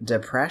 like,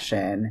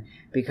 depression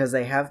because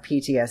they have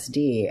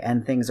PTSD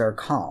and things are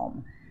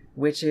calm,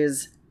 which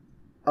is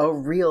a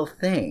real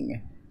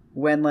thing.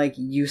 When, like,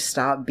 you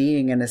stop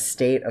being in a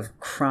state of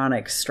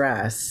chronic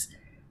stress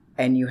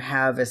and you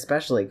have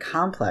especially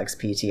complex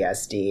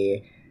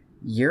PTSD,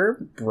 your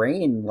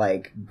brain,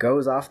 like,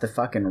 goes off the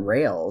fucking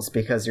rails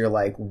because you're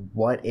like,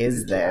 what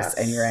is this? Yes.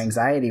 And your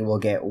anxiety will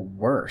get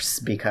worse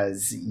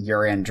because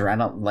your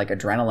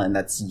adrenaline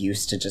that's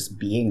used to just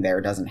being there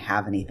doesn't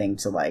have anything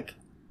to, like,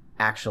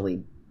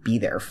 actually be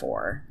there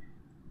for.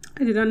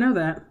 I did not know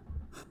that.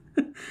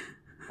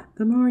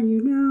 The more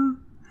you know.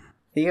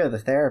 Theo, the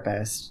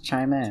therapist,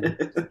 chime in.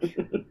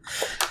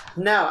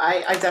 No,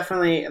 I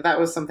definitely, that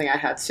was something I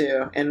had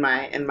too in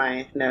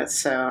my notes,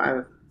 so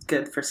I'm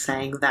good for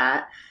saying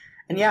that.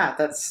 And yeah,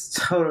 that's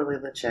totally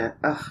legit.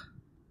 Ugh,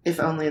 if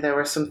only there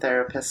were some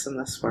therapists in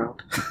this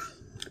world.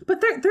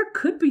 But there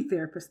could be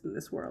therapists in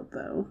this world,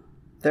 though.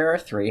 There are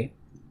 3.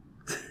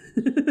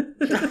 For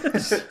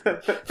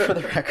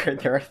the record,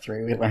 there are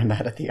 3. We learned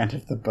that at the end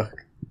of the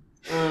book.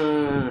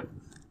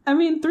 I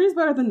mean, 3 is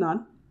better than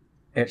none.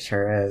 It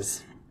sure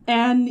is.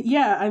 And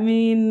yeah, I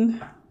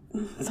mean,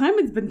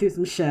 Simon's been through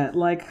some shit.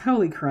 Like,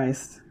 holy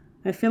Christ.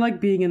 I feel like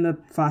being in the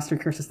foster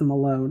care system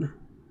alone,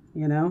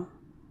 you know?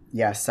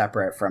 Yeah,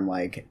 separate from,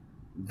 like,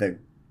 the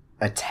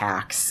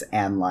attacks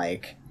and,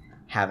 like,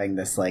 having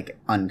this, like,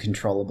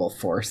 uncontrollable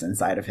force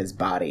inside of his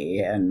body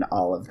and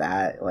all of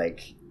that.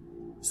 Like,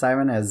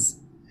 Simon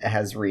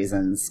has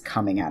reasons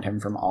coming at him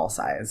from all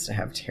sides to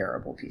have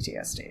terrible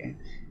PTSD.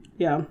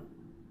 Yeah.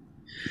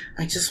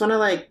 I just want to,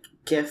 like,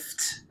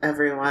 gift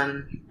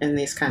everyone in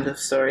these kind of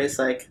stories,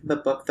 like, the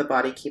book The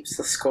Body Keeps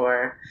the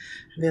Score,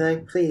 and be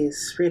like,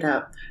 please, read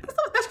up.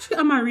 That's actually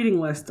on my reading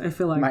list, I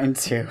feel like. Mine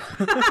too.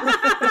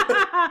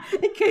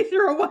 In case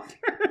you're wondering.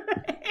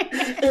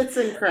 It's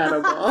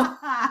incredible.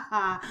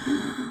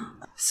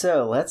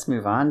 So let's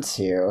move on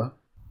to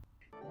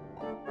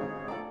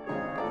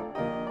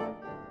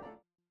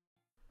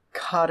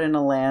Caught in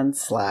a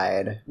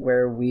Landslide,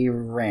 where we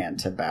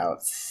rant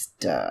about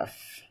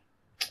stuff.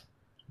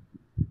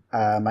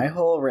 My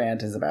whole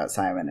rant is about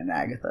Simon and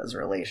Agatha's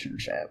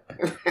relationship.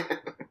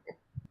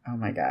 Oh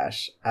my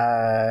gosh.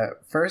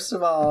 First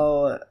of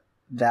all,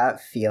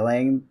 that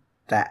feeling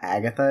that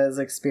Agatha is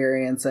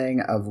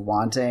experiencing of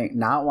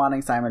not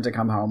wanting Simon to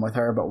come home with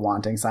her, but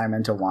wanting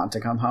Simon to want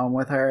to come home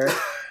with her.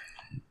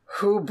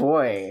 Oh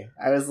boy.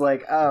 I was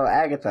like, oh,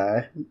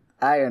 Agatha,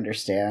 I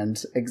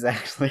understand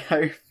exactly how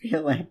you're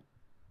feeling.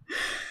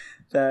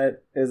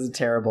 That is a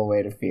terrible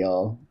way to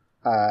feel.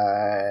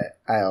 I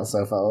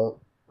also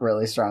felt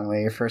really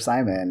strongly for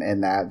Simon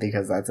in that,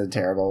 because that's a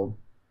terrible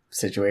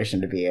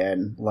situation to be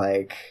in.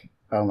 Like,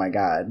 oh my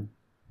god.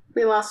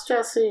 We lost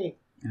Jesse.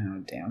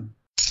 Oh, damn.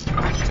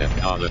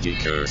 Technology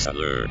curse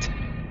alert.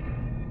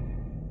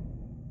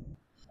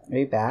 Are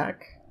you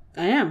back?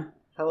 I am.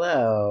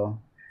 Hello.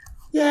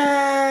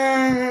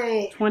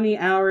 Yay! 20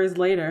 hours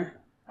later.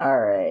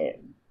 Alright.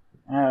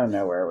 I don't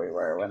know where we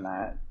were when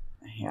that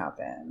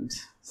happened.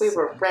 We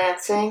were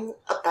ranting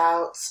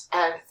about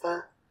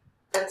Agatha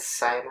and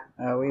Simon.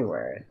 Oh, we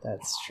were.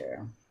 That's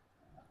true.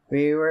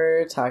 We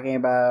were talking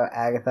about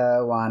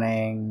Agatha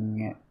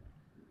wanting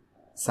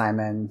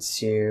Simon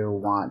to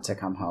want to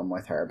come home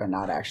with her, but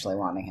not actually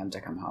wanting him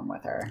to come home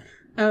with her.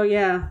 Oh,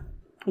 yeah.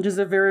 Which is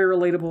a very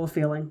relatable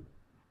feeling.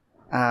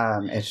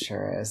 It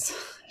sure is.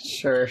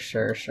 Sure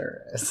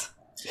is.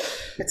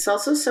 It's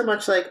also so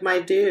much like, my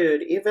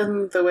dude,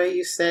 even the way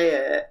you say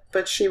it,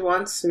 but she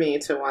wants me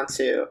to want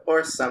to,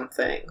 or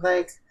something.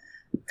 Like,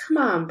 come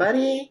on,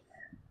 buddy.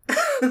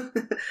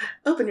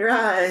 Open your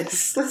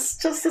eyes. This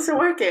just isn't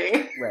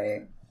working.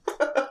 Right.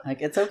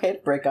 Like, it's okay to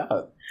break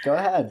up. Go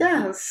ahead.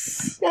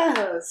 Yes.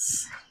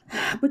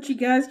 But you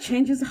guys,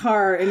 change his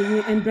heart,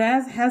 and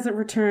Baz hasn't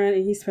returned,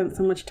 and he spent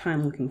so much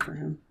time looking for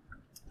him.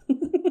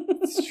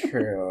 It's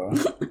true.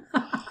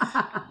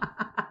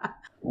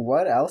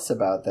 What else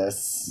about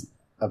this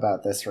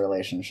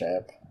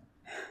relationship?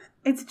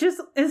 It's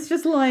just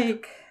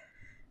like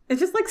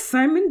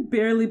Simon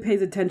barely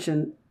pays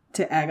attention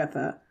to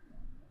Agatha.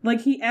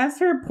 Like, he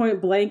asked her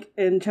point blank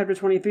in chapter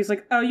 23. He's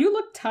like, "Oh, you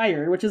look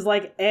tired," which is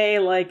like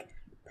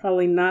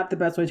probably not the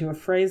best way to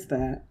phrase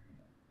that.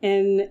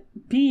 And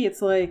B,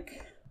 it's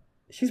like,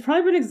 she's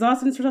probably been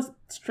exhausted and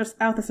stressed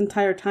out this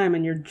entire time,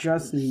 and you're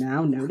just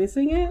now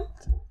noticing it.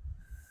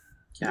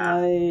 Yeah.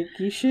 Like,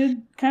 you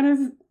should kind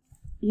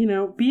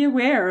of, be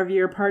aware of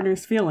your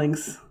partner's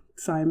feelings,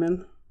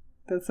 Simon.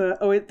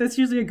 That's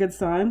usually a good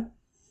sign.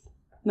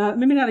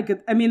 It's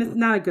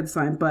not a good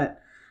sign, but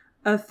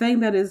a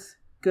thing that is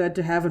good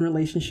to have in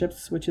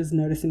relationships, which is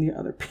noticing the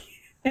other people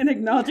and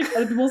acknowledging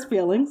other people's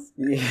feelings.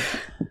 Yeah.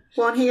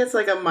 Well, and he gets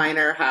like a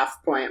minor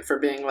half point for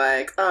being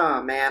like,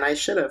 oh man, I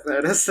should have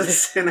noticed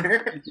this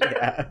sooner.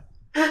 Yeah.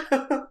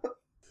 I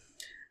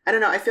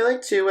don't know. I feel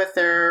like too with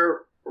their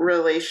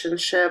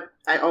relationship,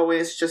 I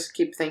always just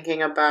keep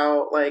thinking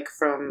about, like,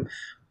 from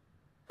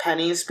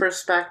Penny's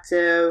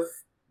perspective,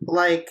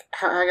 like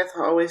how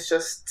Agatha always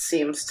just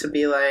seems to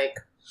be like,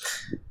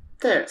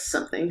 there's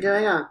something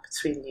going on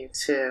between you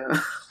two.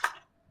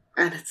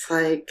 And it's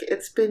like,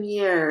 it's been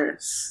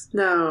years.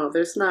 No,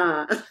 there's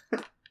not.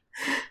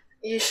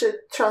 You should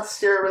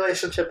trust your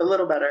relationship a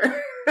little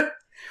better.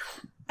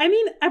 I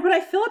mean, but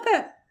I feel like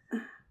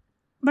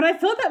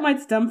that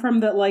might stem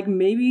from that, like,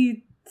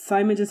 maybe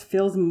Simon just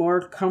feels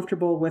more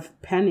comfortable with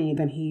Penny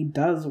than he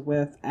does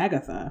with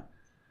Agatha.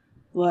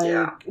 Like,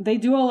 yeah. They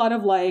do a lot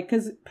of, like,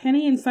 because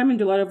Penny and Simon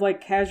do a lot of, like,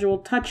 casual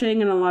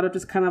touching and a lot of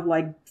just kind of,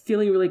 like,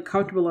 feeling really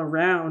comfortable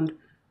around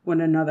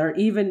one another,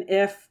 even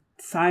if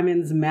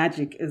Simon's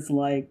magic is,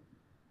 like,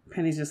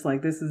 Penny's just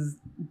like, this is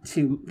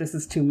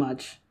too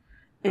much.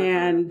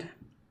 And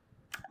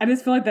I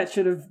just feel like that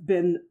should have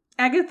been...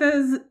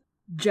 Agatha's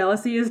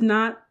jealousy is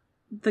not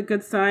the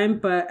good sign,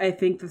 but I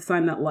think the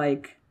sign that,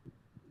 like,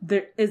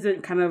 there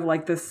isn't kind of,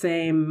 like, the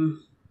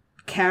same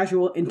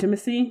casual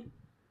intimacy.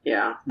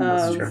 Yeah,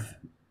 that's true.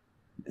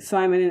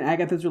 Simon and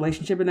Agatha's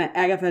relationship, and that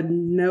Agatha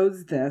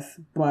knows this,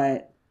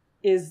 but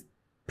is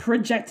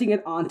projecting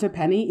it onto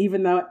Penny,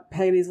 even though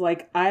Penny's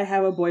like, I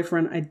have a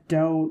boyfriend, I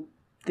don't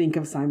think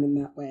of Simon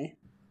that way.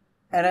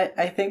 And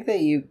I think that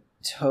you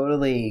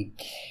totally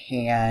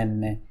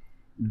can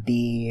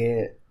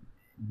be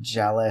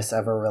jealous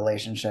of a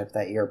relationship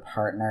that your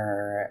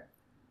partner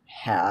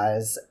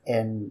has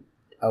in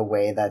a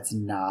way that's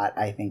not,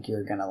 I think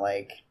you're gonna,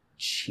 like,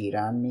 cheat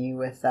on me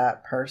with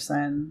that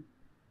person.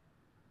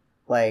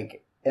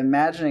 Like,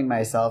 imagining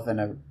myself in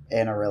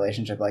a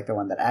relationship like the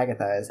one that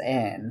Agatha is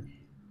in,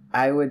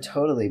 I would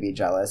totally be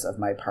jealous of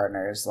my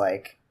partner's,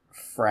 like,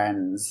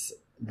 friends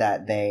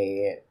that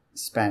they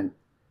spent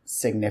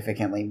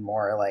significantly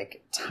more,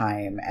 like,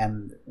 time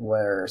and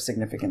were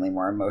significantly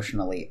more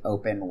emotionally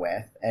open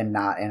with, and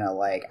not in a,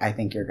 like, I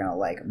think you're gonna,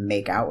 like,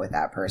 make out with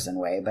that person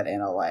way, but in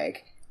a,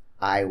 like,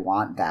 I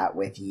want that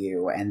with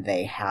you and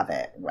they have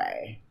it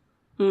way.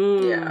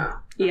 Yeah.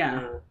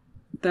 Yeah.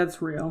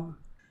 That's real.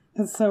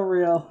 That's so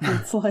real.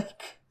 It's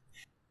like,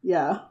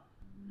 yeah.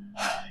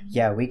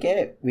 Yeah, we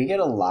get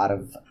a lot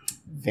of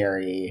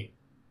very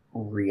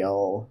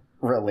real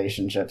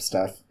relationship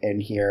stuff in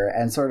here,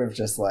 and sort of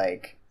just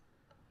like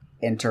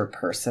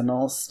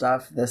interpersonal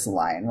stuff. This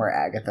line where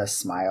Agatha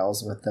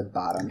smiles with the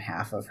bottom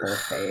half of her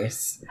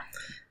face.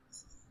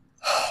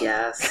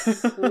 Yes.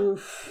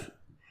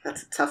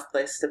 That's a tough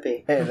place to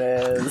be. It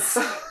is.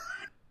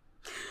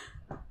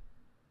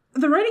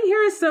 The writing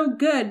here is so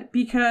good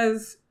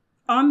because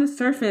on the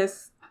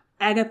surface,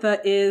 Agatha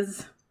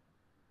is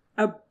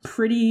a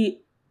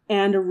pretty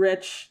and a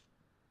rich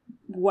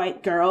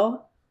white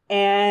girl,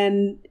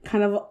 and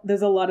kind of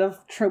there's a lot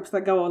of tropes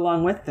that go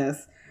along with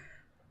this.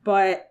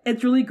 But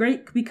it's really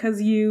great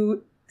because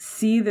you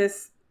see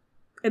this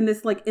in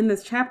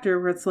this chapter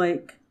where it's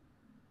like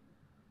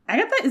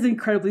Agatha is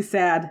incredibly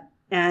sad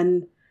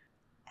and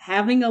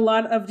having a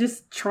lot of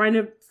just trying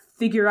to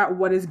figure out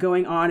what is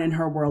going on in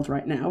her world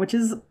right now, which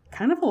is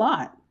kind of a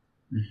lot.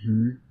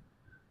 Mm-hmm.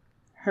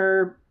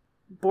 Her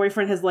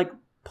boyfriend has like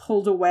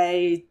pulled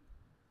away.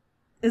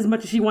 As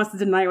much as she wants to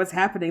deny what's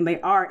happening, they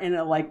are in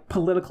a like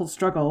political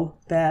struggle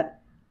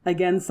that,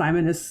 again,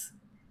 Simon is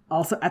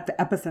also at the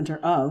epicenter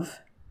of.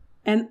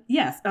 And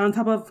yes, on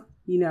top of,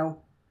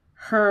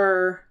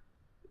 her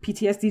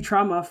PTSD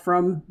trauma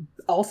from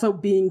also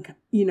being,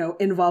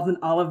 involved in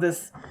all of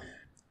this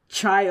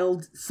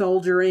child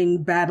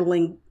soldiering,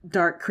 battling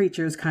dark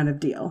creatures kind of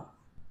deal.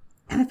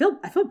 And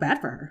I feel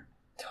bad for her.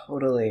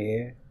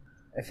 Totally.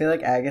 I feel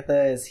like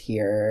Agatha is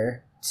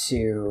here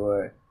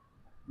to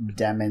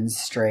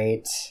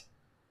demonstrate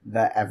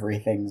that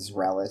everything's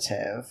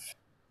relative.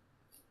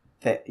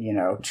 That,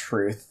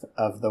 truth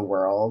of the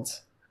world.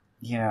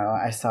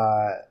 I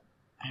saw,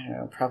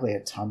 probably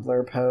a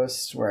Tumblr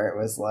post where it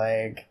was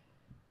like,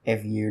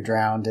 if you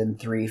drowned in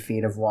 3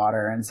 feet of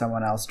water and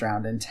someone else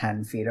drowned in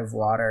 10 feet of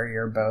water,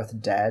 you're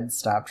both dead.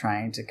 Stop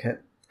trying to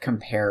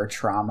compare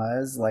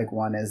traumas like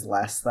one is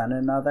less than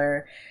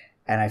another.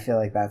 And I feel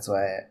like that's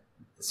what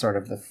sort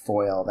of the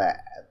foil that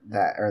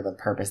or the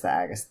purpose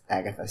that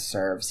Agatha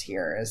serves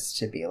here is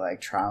to be like,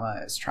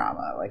 trauma is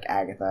trauma. Like,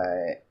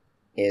 Agatha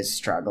is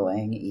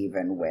struggling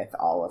even with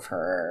all of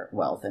her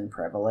wealth and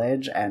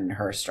privilege, and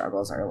her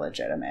struggles are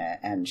legitimate,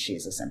 and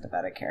she's a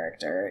sympathetic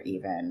character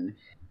even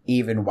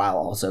while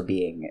also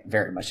being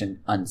very much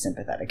an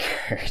unsympathetic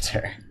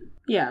character.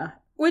 Yeah,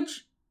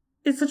 which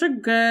is such a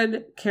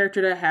good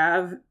character to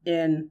have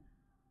in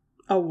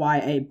a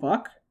YA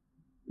book,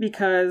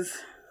 because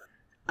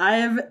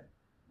I've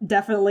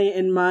definitely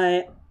in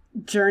my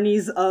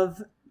journeys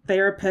of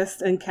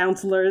therapists and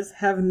counselors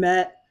have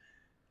met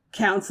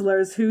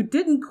counselors who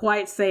didn't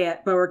quite say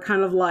it, but were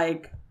kind of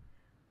like,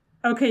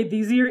 okay,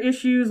 these are your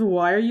issues,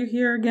 why are you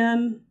here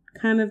again,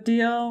 kind of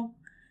deal.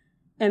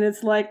 And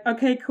it's like,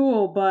 okay,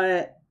 cool,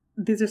 but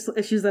these are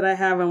issues that I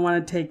have and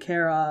want to take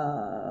care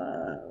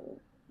of,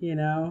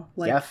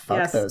 Like, yeah,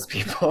 fuck those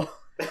people.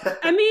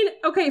 I mean,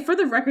 okay, for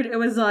the record, it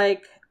was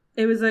like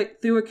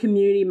through a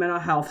community mental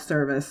health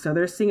service. So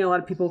they're seeing a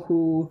lot of people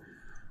who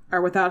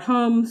are without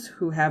homes,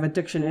 who have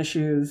addiction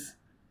issues,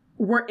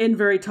 were in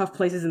very tough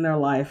places in their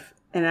life.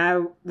 And I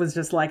was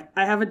just like,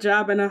 I have a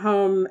job and a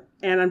home,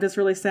 and I'm just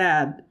really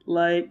sad.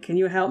 Like, can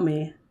you help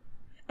me?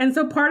 And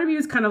so part of me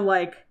was kind of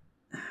like,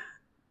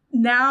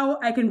 now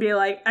I can be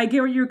like, I get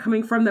where you were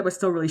coming from. That was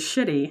still really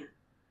shitty.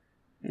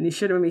 And you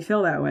should have made me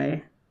feel that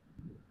way.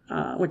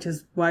 Which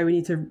is why we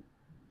need to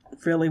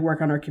really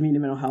work on our community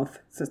mental health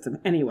system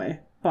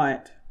anyway.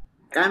 But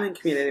I'm in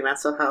community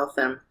mental health,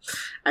 and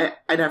I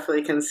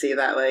definitely can see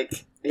that,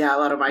 like, yeah, a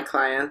lot of my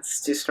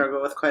clients do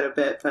struggle with quite a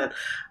bit, but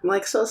I'm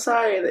like, so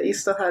sorry that you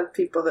still had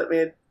people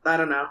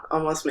that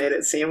almost made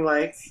it seem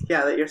like,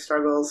 yeah, that your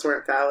struggles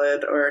weren't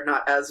valid or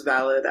not as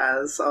valid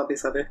as all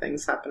these other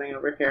things happening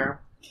over here.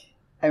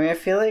 I mean, I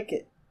feel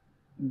like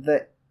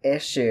the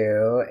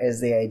issue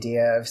is the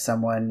idea of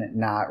someone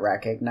not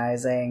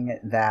recognizing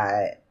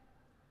that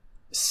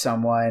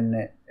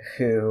someone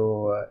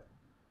who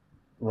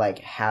like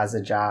has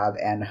a job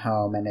and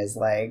home and is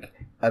like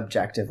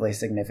objectively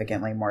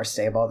significantly more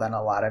stable than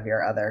a lot of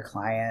your other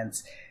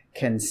clients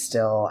can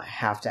still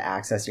have to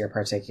access your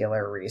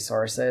particular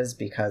resources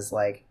because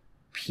like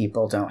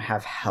people don't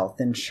have health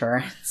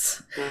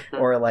insurance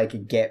or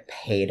like get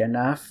paid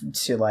enough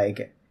to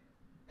like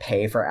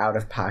pay for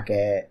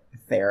out-of-pocket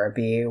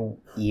therapy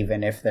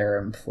even if they're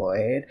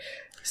employed.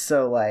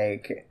 So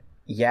like,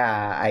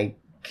 yeah, I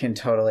can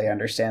totally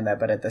understand that,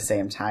 but at the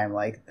same time,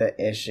 like, the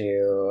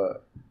issue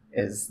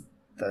is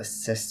the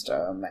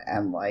system,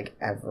 and like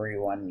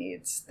everyone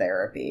needs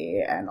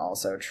therapy, and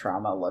also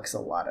trauma looks a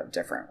lot of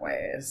different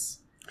ways.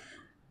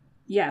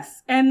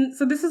 Yes. And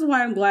so this is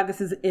why I'm glad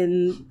this is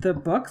in the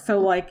book. So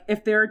like,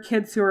 if there are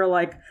kids who are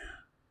like,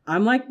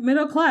 I'm like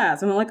middle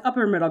class, I'm like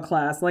upper middle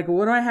class, like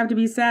what do I have to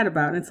be sad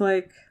about? And it's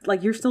like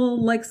you're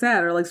still like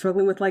sad or like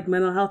struggling with like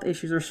mental health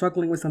issues or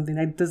struggling with something.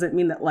 That doesn't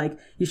mean that like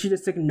you should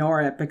just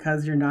ignore it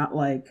because you're not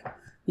like,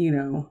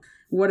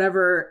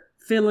 whatever,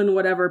 fill in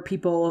whatever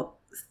people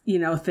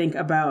think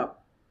about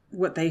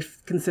what they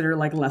consider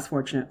like less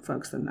fortunate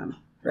folks than them.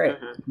 Right.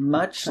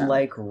 Much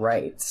like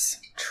rights,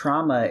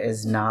 trauma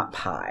is not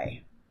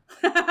pie.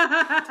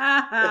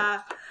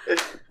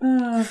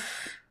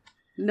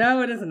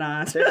 No, it is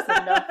not.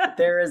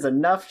 There is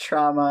enough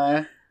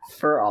trauma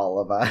for all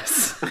of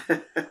us.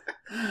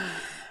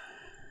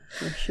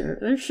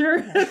 There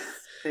sure is.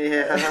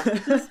 Yeah.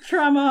 Just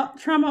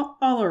trauma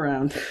all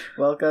around.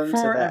 Welcome to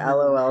the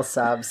LOL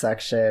sob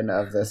section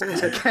of this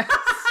podcast.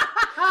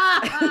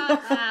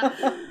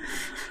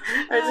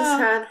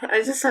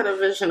 I just had a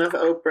vision of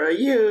Oprah.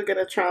 You get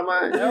a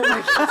trauma. Oh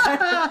my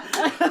God.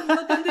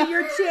 Look under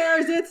your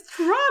chairs. It's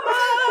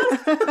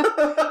trauma.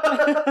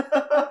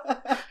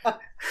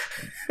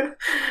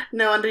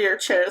 No, under your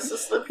chairs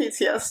is the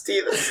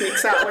PTSD that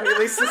sneaks out when you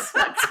least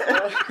suspect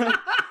it.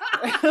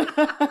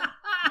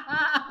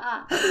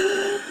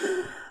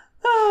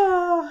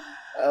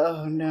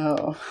 Oh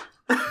no.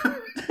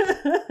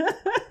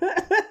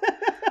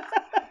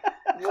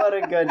 What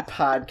a good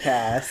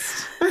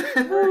podcast.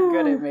 We're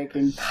good at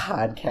making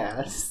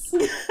podcasts.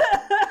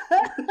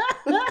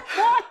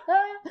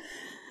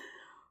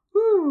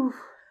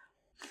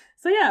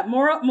 So yeah,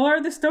 more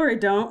of the story.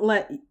 Don't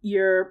let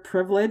your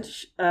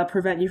privilege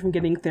prevent you from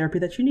getting therapy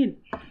that you need.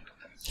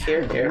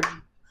 Here.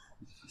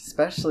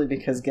 Especially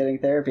because getting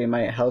therapy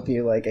might help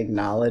you like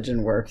acknowledge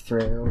and work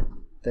through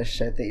the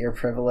shit that your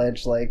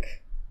privilege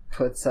like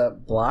puts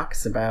up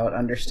blocks about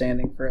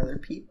understanding for other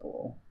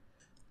people.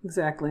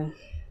 Exactly.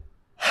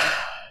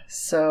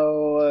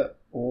 So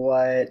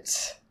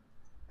what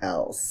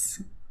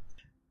else?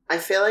 I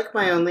feel like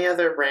my only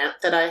other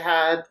rant that I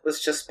had was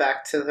just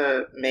back to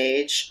the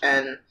mage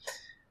and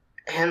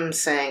him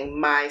saying,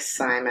 "My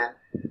Simon."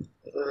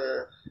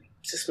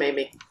 Just made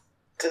me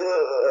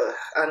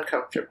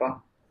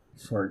uncomfortable.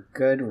 For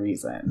good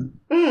reason.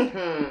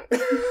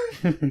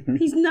 Mm-hmm.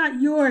 He's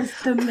not yours,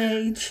 the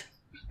mage.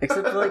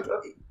 Except for, like,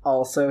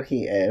 also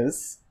he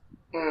is.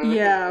 Mm-hmm.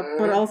 Yeah,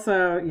 but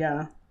also,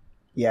 yeah.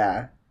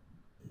 Yeah.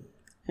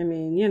 I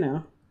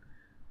mean,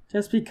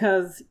 just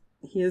because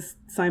he is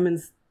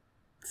Simon's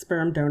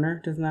sperm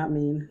donor does not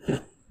mean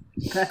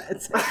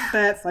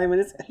that Simon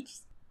is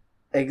his.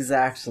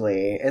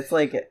 Exactly. It's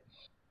like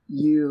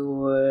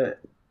you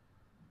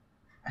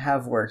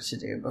have work to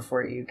do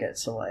before you get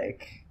to,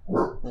 like,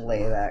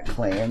 lay that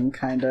claim,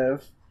 kind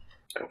of.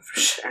 Oh, for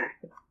sure.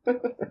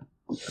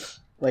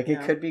 Like,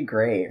 it could be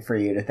great for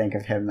you to think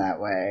of him that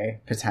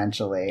way,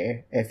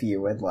 potentially, if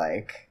you would,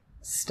 like,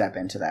 step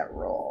into that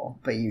role.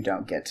 But you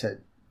don't get to,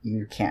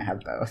 you can't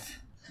have both.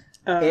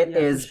 It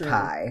is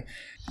pie.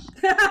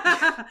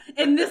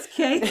 In this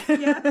case,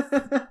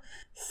 yes.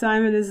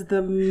 Simon is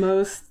the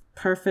most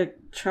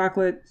perfect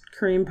chocolate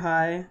cream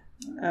pie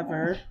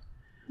ever.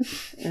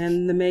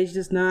 And the mage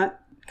does not,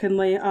 can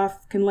lay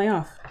off.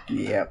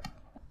 Yep.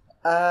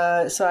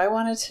 So I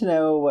wanted to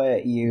know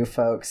what you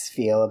folks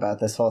feel about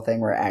this whole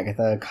thing where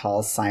Agatha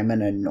calls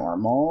Simon a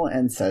normal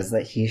and says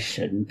that he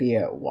shouldn't be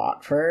at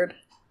Watford.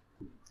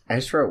 I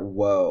just wrote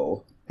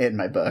 "whoa" in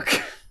my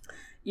book.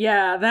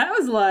 Yeah, that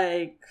was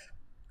like,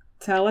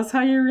 tell us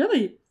how you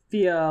really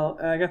feel,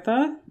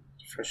 Agatha.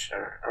 For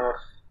sure. Oh.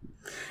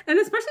 And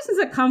especially since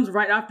it comes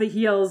right off the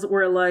heels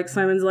where, like,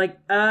 Simon's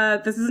like,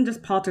 this isn't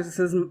just politics, this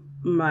is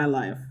my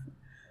life.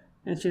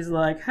 And she's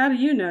like, how do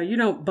you know? You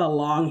don't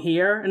belong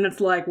here. And it's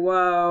like,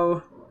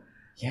 whoa.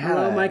 Yeah.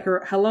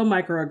 Hello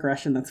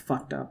microaggression, that's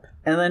fucked up.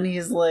 And then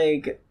he's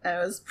like, I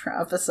was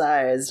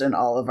prophesized, and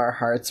all of our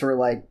hearts were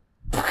like...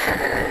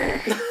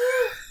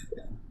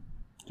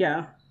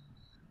 Yeah.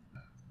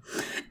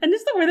 And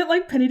just the way that,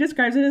 like, Penny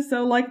describes it is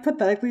so, like,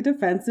 pathetically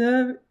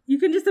defensive. You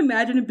can just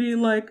imagine it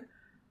being like,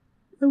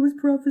 I was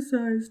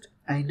prophesized.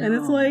 I know. And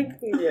it's like,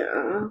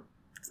 Yeah.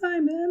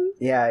 Simon.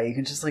 Yeah, you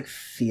can just, like,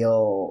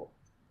 feel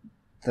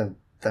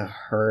the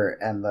hurt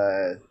and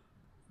the,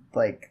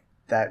 like,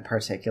 that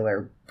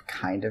particular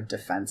kind of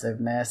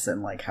defensiveness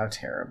and, like, how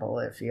terrible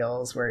it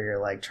feels where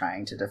you're, like,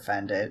 trying to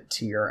defend it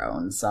to your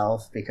own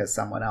self because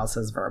someone else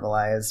has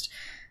verbalized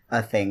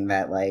a thing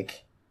that,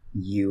 like,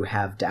 you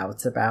have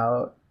doubts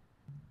about.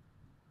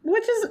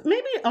 Which is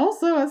maybe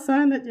also a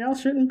sign that y'all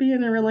shouldn't be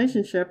in a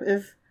relationship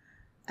if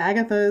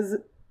Agatha's...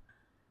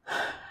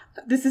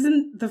 This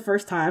isn't the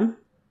first time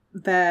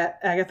that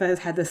Agatha has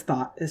had this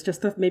thought. It's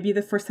just maybe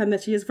the first time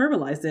that she has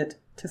verbalized it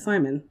to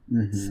Simon.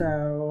 Mm-hmm.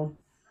 So,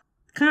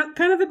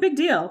 kind of a big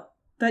deal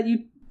that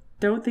you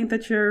don't think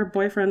that your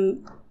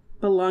boyfriend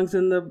belongs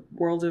in the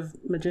world of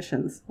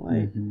magicians.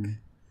 Like,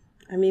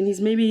 I mean, he's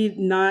maybe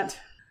not...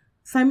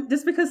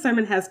 just because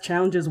Simon has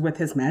challenges with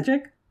his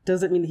magic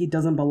doesn't mean that he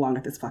doesn't belong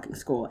at this fucking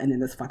school and in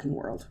this fucking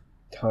world.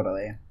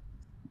 Totally.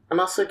 I'm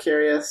also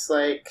curious,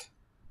 like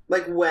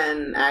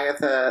when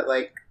Agatha,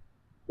 like,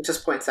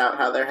 just points out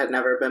how there had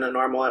never been a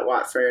normal at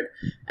Watford,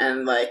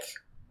 and, like,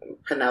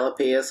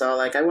 Penelope is all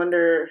like, I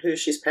wonder who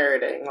she's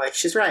parroting. Like,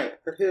 she's right,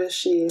 but who is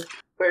she?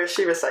 Where is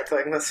she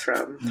recycling this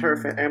from? Her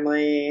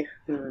family?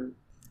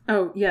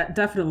 Oh, yeah,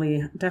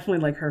 definitely,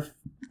 like, her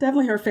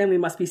family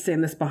must be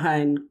saying this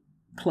behind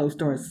closed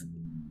doors.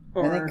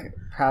 Or... I think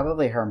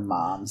probably her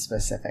mom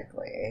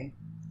specifically.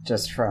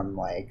 just from,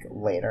 like,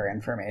 later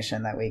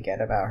information that we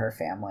get about her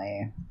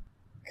family.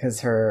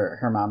 Because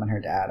her mom and her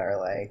dad are,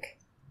 like,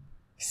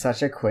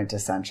 such a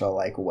quintessential,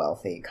 like,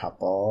 wealthy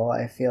couple,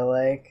 I feel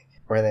like.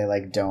 Where they,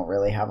 like, don't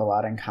really have a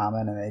lot in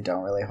common and they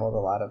don't really hold a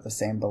lot of the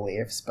same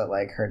beliefs. But,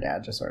 like, her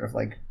dad just sort of,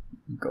 like,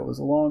 goes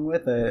along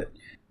with it.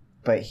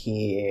 But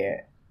he...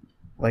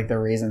 Like, the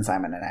reason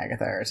Simon and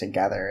Agatha are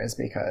together is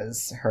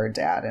because her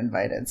dad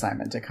invited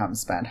Simon to come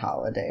spend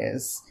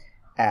holidays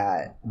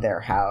at their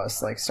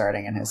house, like,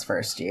 starting in his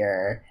first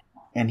year.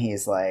 And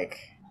he's, like,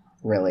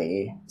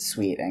 really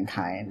sweet and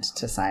kind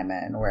to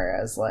Simon,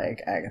 whereas,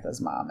 like, Agatha's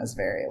mom is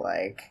very,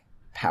 like,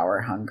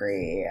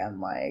 power-hungry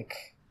and,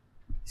 like,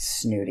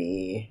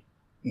 snooty,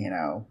 you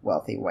know,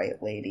 wealthy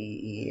white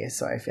lady-y.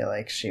 So I feel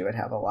like she would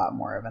have a lot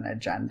more of an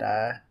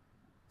agenda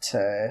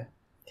to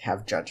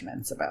have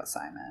judgments about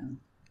Simon.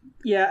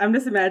 Yeah, I'm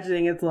just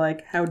imagining it's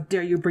like, how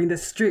dare you bring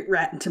this street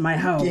rat into my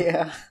home?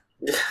 Yeah.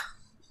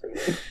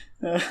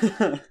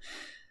 You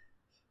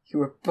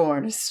were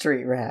born a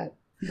street rat.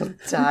 You'll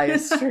die a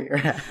street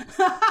rat.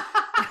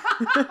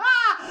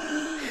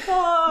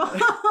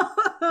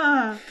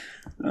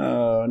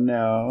 Oh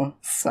no.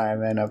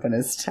 Simon up in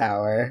his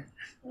tower.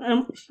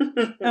 Oh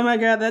my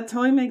god, that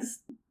totally makes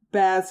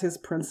Baz his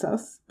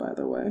princess, by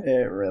the way.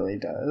 It really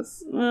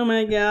does. Oh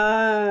my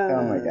god.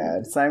 Oh my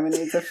god. Simon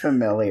needs a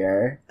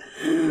familiar.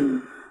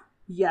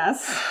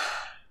 Yes.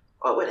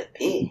 What would it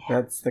be?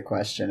 That's the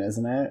question,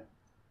 isn't it?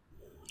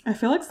 I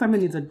feel like Simon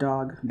needs a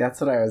dog. That's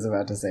what I was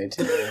about to say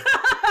too.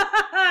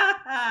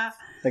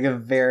 Like a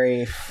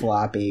very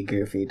floppy,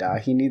 goofy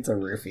dog. He needs a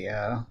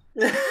Rufio.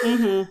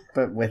 Mm-hmm.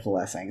 But with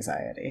less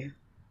anxiety.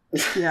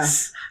 Yeah.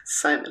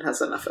 Simon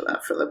has enough of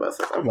that for the both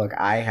of them. Look,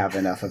 I have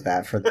enough of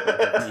that for the both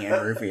of me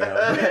and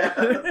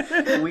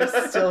Rufio. We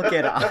still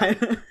get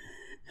on.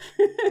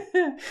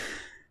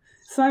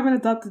 Simon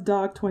adopted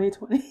dog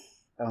 2020.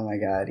 Oh my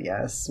god,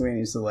 yes. We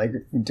need to, like,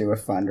 do a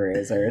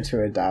fundraiser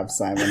to adopt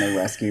Simon a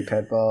rescue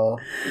pit bull.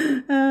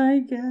 Oh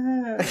my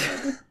god.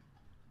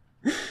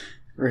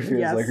 Rufio's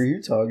Yes. like, are you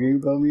talking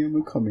about me? I'm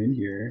gonna come in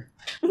here.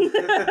 and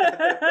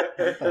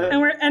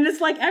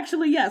it's like,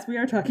 actually, yes, we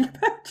are talking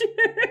about you.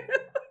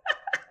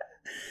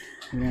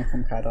 You wanna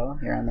come cuddle?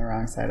 You're on the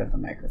wrong side of the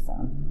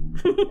microphone.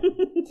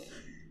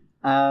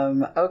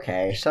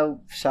 Okay.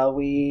 Shall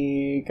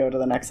we go to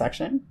the next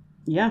section?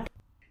 Yeah.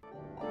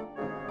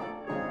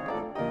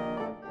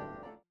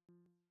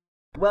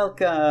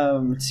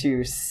 Welcome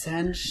to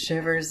Send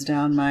Shivers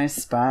Down My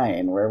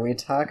Spine, where we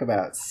talk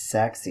about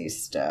sexy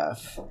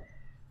stuff.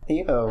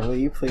 Theo, will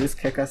you please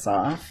kick us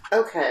off?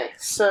 Okay,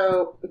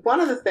 so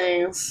one of the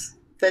things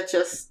that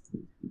just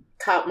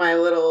caught my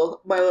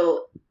little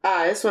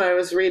eyes when I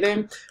was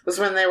reading was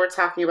when they were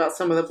talking about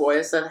some of the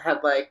boys that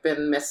had, like,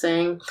 been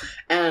missing,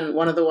 and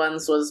one of the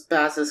ones was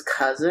Baz's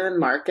cousin,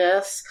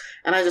 Marcus,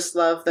 and I just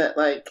love that,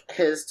 like,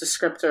 his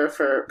descriptor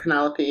for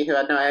Penelope, who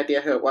had no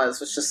idea who it was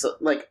just,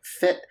 like,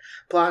 fit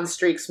blonde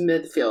streaks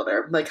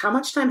midfielder. Like, how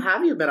much time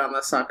have you been on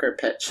the soccer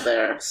pitch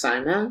there,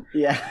 Simon?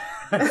 Yeah,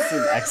 that's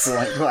an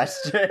excellent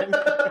question.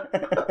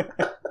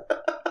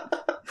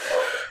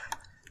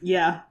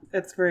 Yeah,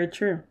 it's very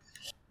true.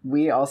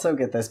 We also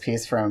get this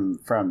piece from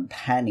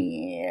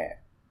Penny,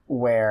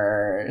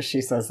 where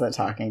she says that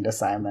talking to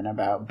Simon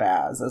about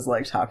Baz is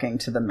like talking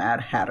to the Mad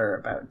Hatter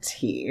about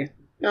tea.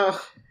 Oh,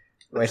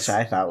 Which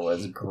I thought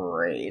was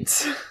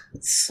great.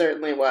 it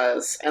certainly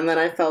was. And then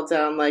I fell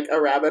down, like, a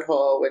rabbit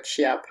hole, which,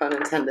 yeah, pun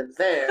intended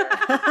there.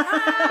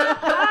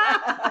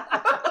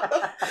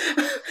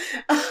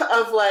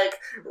 Of, like,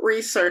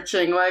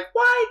 researching, like,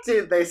 why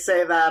did they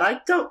say that? I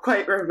don't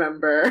quite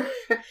remember.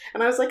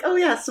 And I was like, oh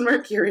yes,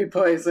 mercury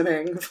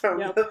poisoning from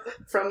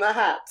the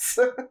hats.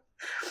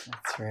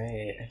 That's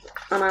right.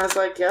 And I was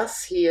like,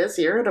 yes, he is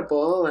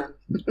irritable and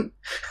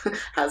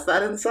has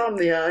that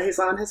insomnia. He's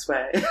on his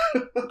way.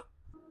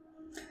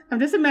 I'm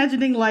just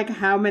imagining, like,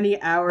 how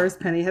many hours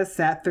Penny has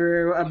sat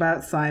through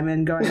about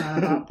Simon going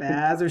on about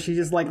Baz, or she's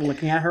just, like,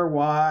 looking at her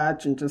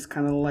watch and just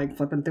kind of, like,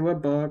 flipping through a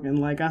book and,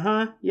 like,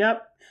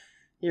 yep,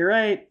 you're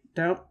right.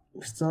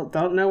 Still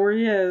don't know where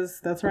he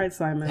is. That's right,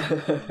 Simon.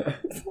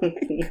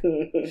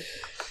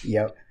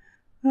 Yep.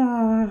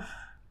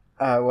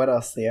 What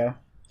else, Theo?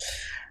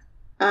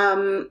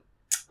 I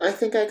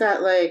think I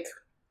got, like,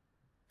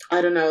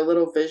 I don't know, a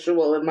little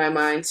visual in my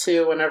mind,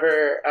 too,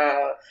 whenever,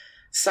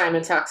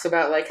 Simon talks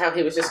about, like, how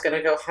he was just going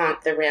to go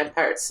haunt the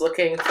ramparts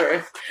looking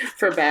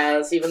for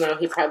Baz, even though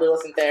he probably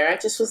wasn't there. I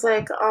just was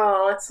like,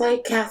 oh, it's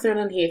like Catherine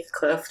and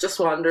Heathcliff just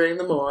wandering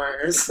the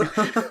moors.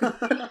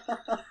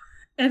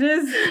 It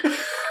is.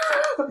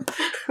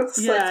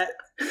 Yeah.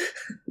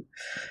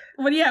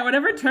 But yeah,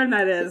 whatever term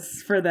that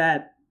is for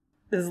that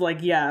is, like,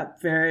 yeah,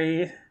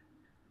 very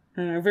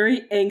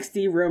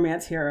angsty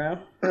romance hero.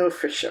 Oh,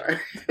 for sure.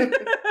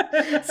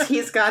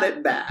 He's got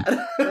it bad.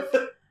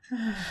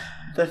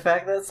 The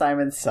fact that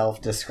Simon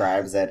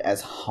self-describes it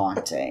as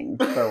haunting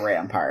the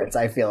ramparts,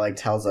 I feel like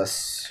tells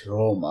us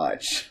so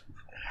much.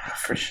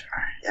 For sure,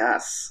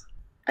 yes.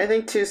 I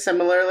think too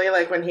similarly,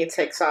 like when he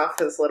takes off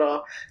his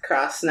little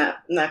cross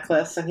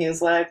necklace and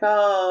he's like,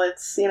 "Oh,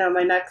 it's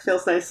my neck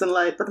feels nice and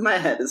light, but my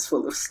head is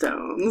full of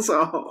stones."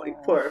 Oh,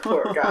 like poor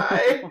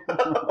guy.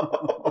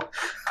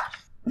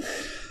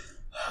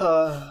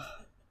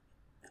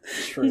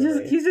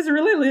 He's just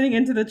really leaning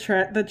into the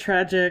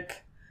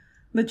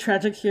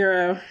tragic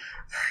hero.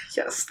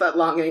 Yes, that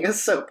longing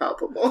is so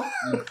palpable.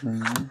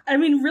 Mm-hmm. I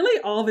mean, really,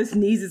 all this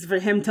needs is for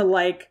him to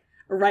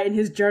write in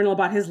his journal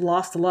about his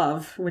lost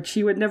love, which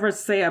he would never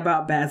say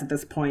about Baz at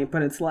this point,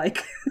 but it's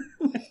like,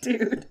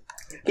 dude.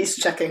 He's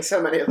checking so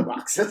many of the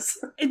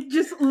boxes. It's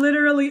just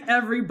literally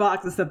every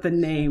box except the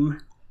name.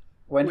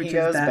 When he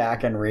goes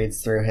back and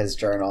reads through his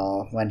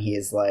journal when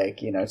he's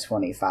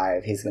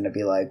 25, he's going to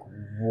be like,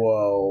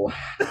 whoa,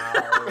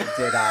 how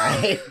did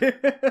I?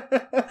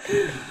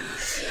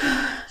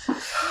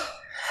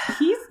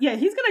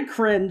 He's going to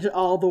cringe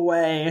all the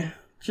way.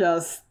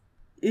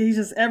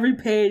 Every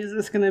page is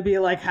just going to be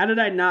like, how did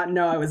I not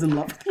know I was in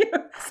love with you?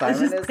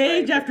 Simon it's just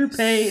page after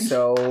page.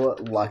 So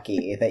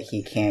lucky that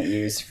he can't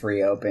use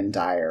free open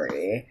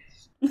diary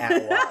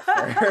at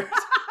Watford.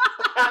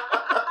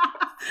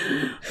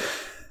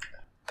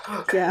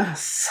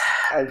 Yes.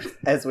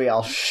 As we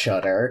all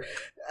shudder.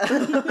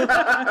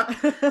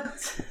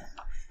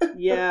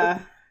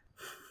 Yeah.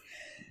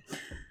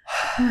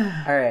 All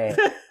right.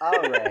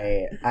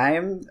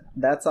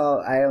 That's all.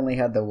 I only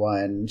had the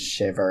one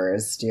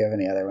shivers. Do you have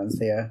any other ones,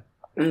 Theo?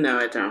 No,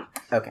 I don't.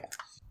 Okay.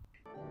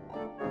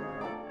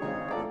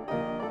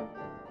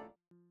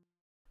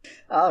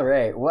 All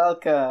right.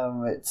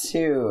 Welcome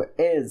to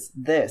Is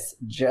This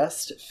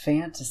Just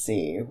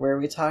Fantasy, where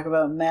we talk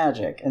about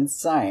magic and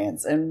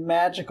science and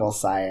magical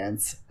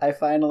science. I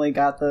finally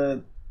got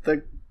the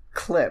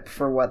clip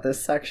for what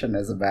this section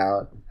is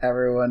about.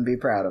 Everyone be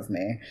proud of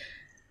me.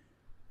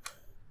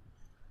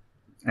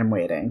 I'm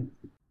waiting.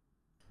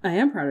 I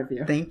am proud of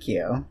you. Thank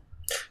you.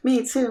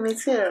 Me too.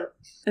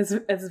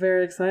 It's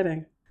very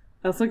exciting.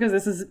 Also because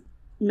this is,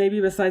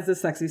 maybe besides the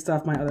sexy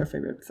stuff, my other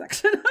favorite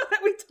section that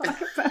we talk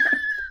about.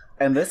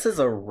 And this is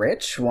a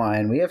rich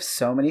one. We have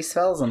so many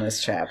spells in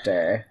this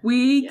chapter.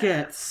 We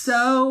get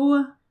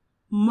so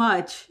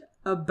much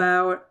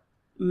about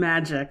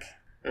magic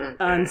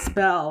on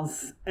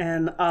spells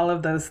and all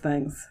of those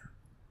things.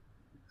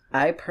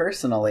 I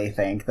personally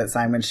think that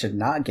Simon should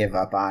not give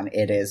up on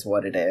It Is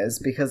What It Is,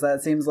 because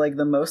that seems like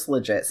the most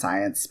legit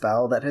science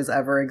spell that has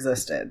ever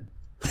existed.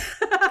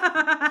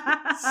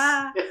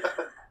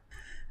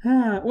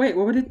 Wait,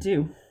 what would it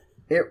do?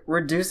 It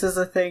reduces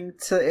a thing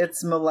to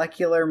its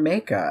molecular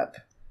makeup.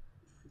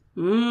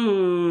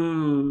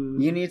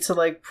 You need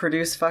to,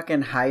 produce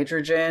fucking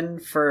hydrogen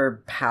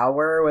for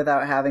power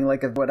without having,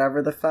 a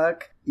whatever the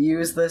fuck.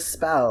 Use this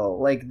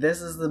spell. This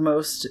is the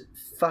most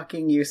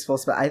fucking useful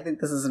spell. I think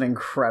this is an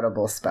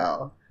incredible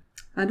spell.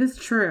 That is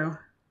true.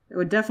 It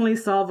would definitely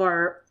solve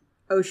our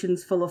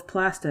oceans full of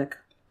plastic.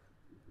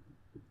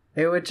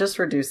 It would just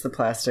reduce the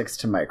plastics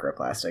to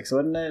microplastics,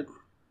 wouldn't it?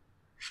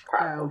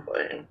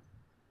 Probably. Oh.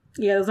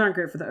 Yeah, those aren't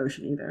great for the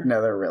ocean either.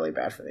 No, they're really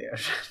bad for the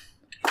ocean.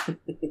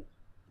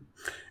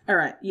 All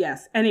right,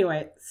 yes.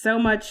 Anyway, so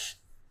much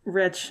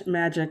rich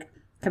magic.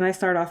 Can I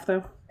start off,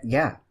 though?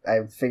 Yeah,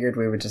 I figured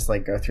we would just,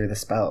 go through the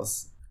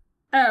spells.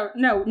 Oh,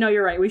 no,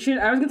 you're right. I was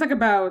going to talk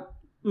about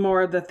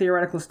more of the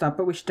theoretical stuff,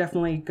 but we should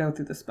definitely go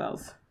through the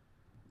spells.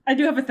 I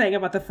do have a thing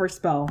about the first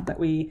spell that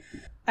we...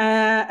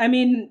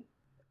 after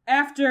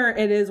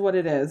It Is What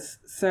It Is.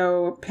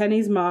 So,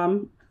 Penny's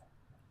mom...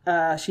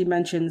 she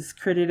mentions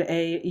created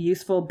a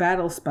useful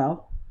battle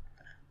spell.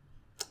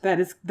 That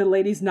is the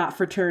ladies not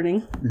for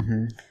turning.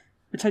 Mm-hmm.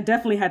 Which I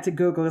definitely had to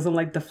Google because I'm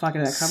like, the fuck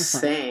did that come from?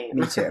 Same.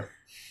 Me too.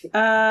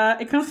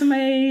 It comes from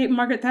a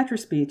Margaret Thatcher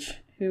speech,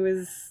 who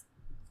is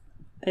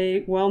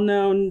a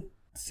well-known,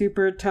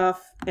 super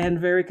tough, and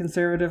very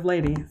conservative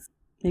lady.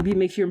 Maybe it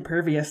makes you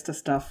impervious to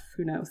stuff.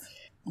 Who knows?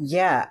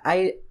 Yeah,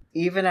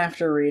 even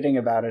after reading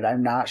about it,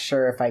 I'm not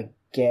sure if I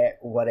get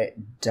what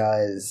it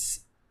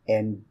does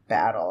in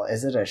battle.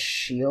 Is it a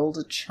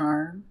shield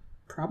charm?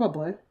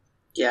 Probably.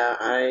 Yeah,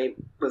 I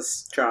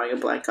was drawing a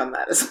blank on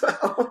that as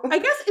well. I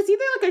guess it's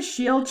either a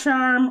shield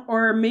charm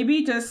or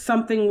maybe just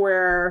something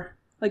where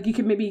you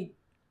can maybe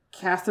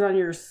cast it on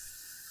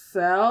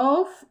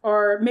yourself,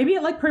 or maybe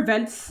it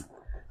prevents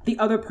the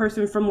other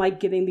person from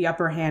getting the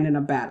upper hand in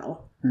a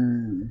battle.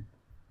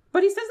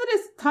 But he says that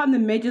it's taught in the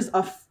Mages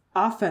of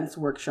Offense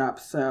workshop,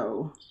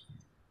 so...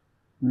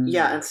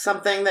 Yeah, and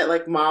something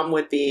that, Mom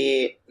would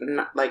be,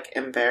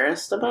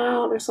 embarrassed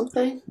about or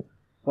something?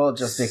 Well,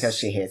 just because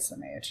she hates the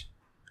mage.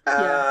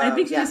 Yeah, I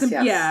think yes.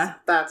 Yeah.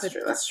 That's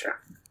true.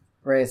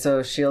 Right,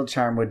 so shield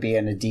charm would be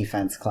in a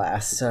defense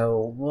class.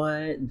 So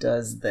what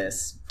does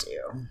this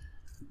do?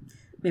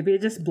 Maybe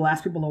it just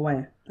blasts people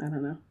away. I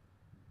don't know.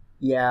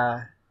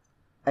 Yeah.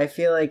 I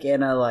feel like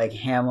in a,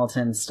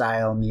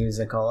 Hamilton-style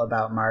musical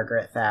about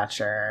Margaret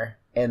Thatcher...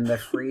 in the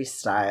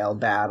freestyle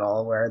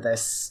battle where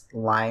this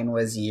line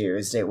was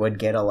used, it would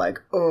get a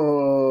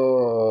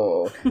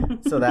oh.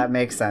 So that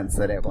makes sense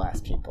that it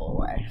blasts people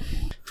away.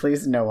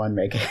 Please, no one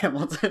make a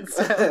Hamilton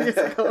style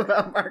musical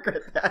about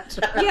Margaret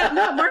Thatcher. Yeah,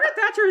 no, Margaret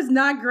Thatcher is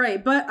not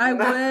great, but I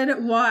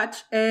would watch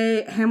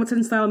a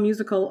Hamilton style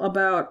musical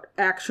about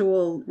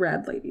actual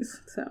rad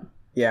ladies. So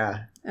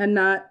Yeah. and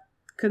not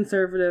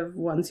conservative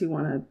ones who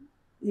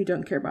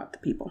don't care about the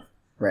people.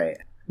 Right.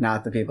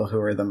 Not the people who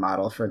were the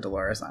model for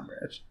Dolores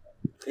Umbridge.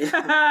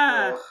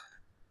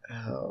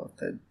 Oh,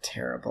 the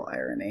terrible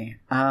irony.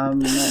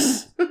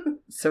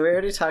 So we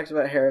already talked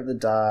about Hair of the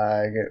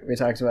Dog. We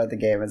talked about The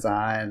Game Is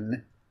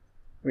On.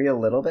 We a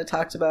little bit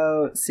talked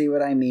about See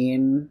What I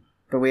Mean,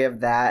 but we have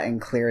that and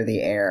Clear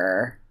the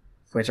Air,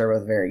 which are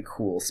both very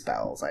cool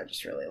spells. I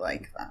just really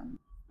like them.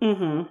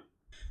 Mm-hmm.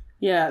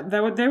 Yeah,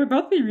 they would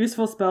both be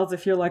useful spells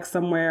if you're like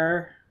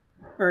somewhere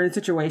or in a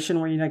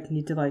situation where you like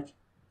need to like.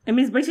 I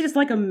mean, it's basically just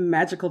like a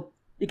magical.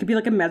 It could be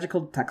like a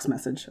magical text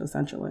message,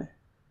 essentially.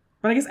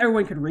 But I guess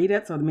everyone could read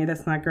it, so to me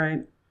that's not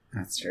great.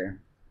 That's true.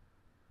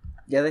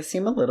 Yeah, they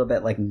seem a little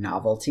bit like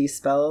novelty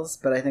spells,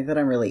 but I think that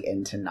I'm really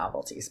into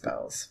novelty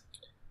spells.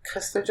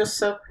 Because they're just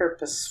so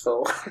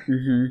purposeful.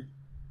 Mm-hmm.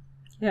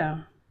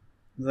 Yeah.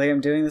 Like,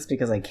 I'm doing this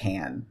because I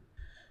can.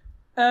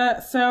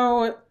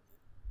 So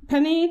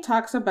Penny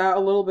talks about a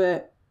little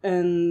bit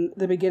in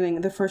the beginning,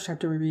 the first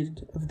chapter we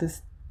read of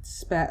this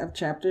spat of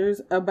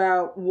chapters,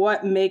 about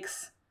what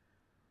makes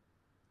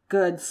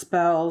good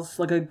spells,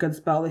 like a good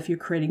spell if you're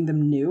creating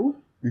them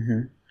new.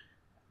 Mm-hmm.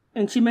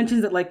 And she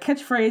mentions that like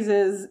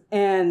catchphrases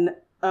and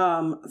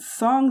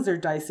songs are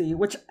dicey,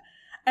 which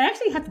I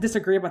actually have to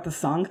disagree about the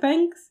song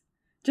things,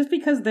 just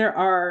because there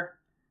are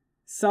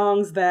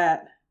songs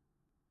that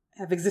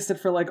have existed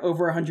for like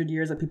over 100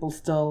 years that people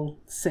still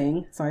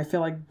sing. So I feel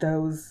like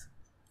those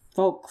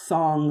folk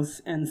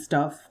songs and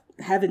stuff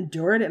have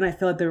endured, and I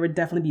feel like there would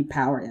definitely be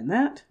power in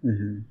that.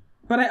 Mm-hmm.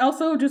 But I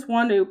also just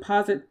want to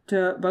posit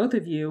to both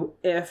of you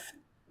if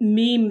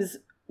memes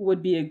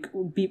would be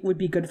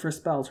good for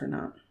spells or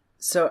not.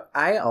 So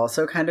I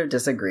also kind of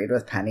disagreed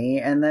with Penny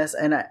in this,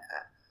 and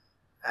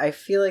I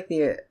feel like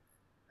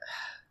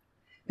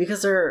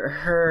because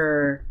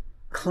her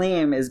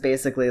claim is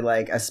basically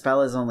like a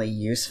spell is only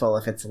useful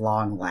if it's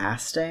long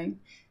lasting,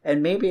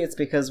 and maybe it's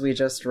because we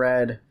just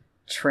read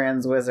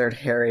Trans Wizard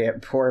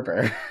Harriet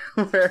Porber,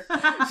 where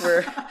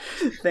we're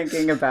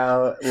thinking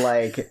about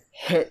like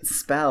hit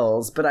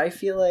spells, but I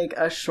feel like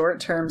a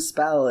short-term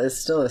spell is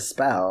still a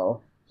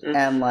spell,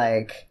 and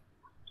like,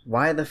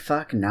 why the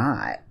fuck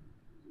not?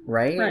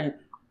 Right?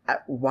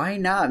 Why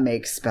not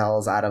make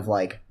spells out of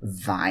like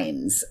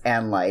vines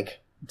and like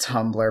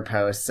Tumblr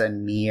posts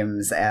and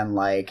memes and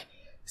like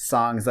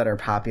songs that are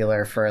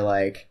popular for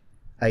like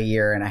a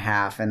year and a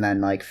half and then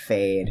like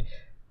fade?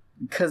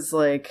 Because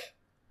like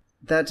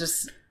that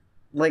just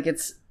like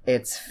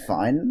it's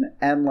fun,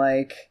 and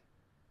like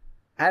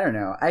I don't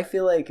know, I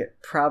feel like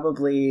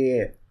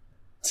probably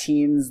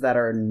teens that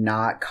are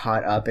not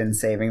caught up in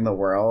saving the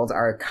world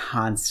are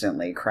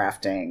constantly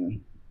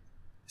crafting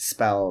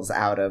spells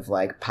out of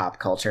like pop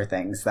culture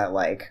things that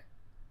like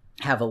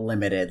have a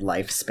limited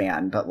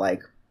lifespan, but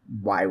like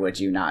why would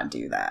you not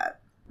do that?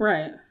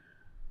 Right.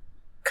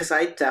 Because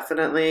I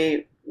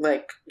definitely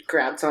like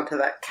grabbed onto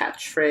that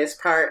catchphrase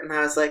part, and I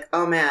was like,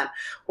 oh man,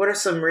 what are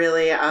some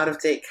really out of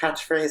date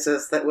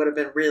catchphrases that would have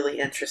been really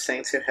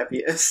interesting to have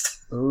used?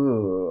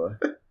 Ooh.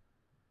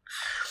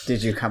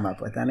 Did you come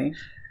up with any?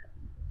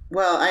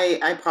 Well,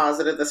 I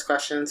posited this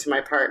question to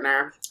my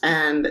partner,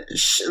 and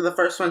the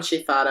first one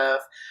she thought of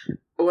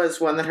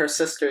was one that her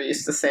sister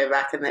used to say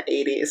back in the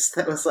 80s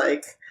that was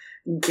like,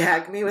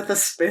 gag me with a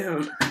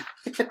spoon.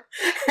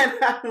 And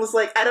I was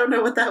like, I don't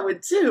know what that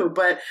would do,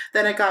 but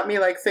then it got me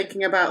like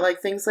thinking about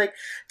like things like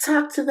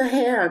talk to the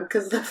hand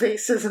because the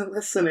face isn't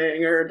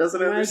listening or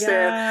doesn't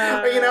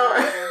understand, or, you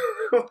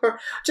know, or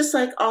just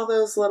like all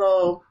those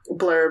little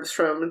blurbs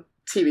from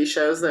TV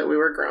shows that we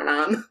were grown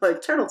on,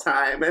 like Turtle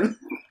Time. And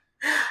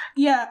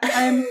yeah,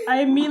 I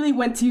immediately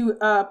went to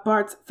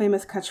Bart's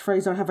famous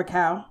catchphrase, don't have a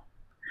cow.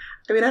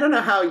 I mean, I don't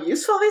know how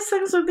useful these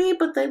things would be,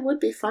 but they would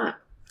be fun.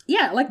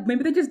 Yeah, like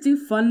maybe they just do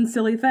fun,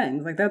 silly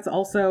things. Like that's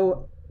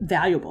also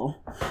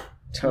valuable.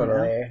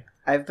 Totally. You know?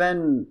 I've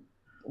been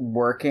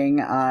working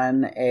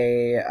on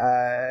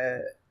a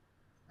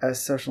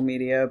social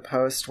media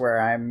post where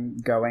I'm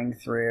going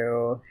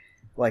through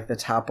like the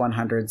top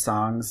 100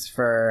 songs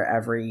for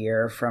every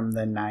year from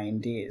the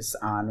 90s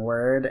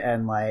onward,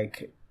 and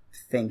like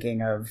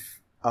thinking of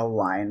a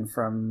line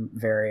from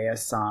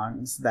various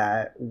songs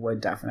that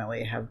would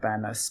definitely have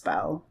been a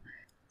spell.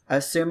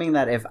 Assuming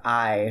that if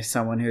I,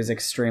 someone who's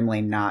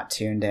extremely not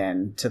tuned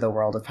in to the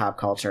world of pop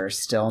culture,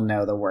 still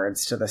know the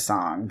words to the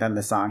song, then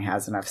the song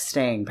has enough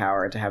staying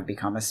power to have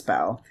become a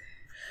spell.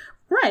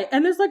 Right,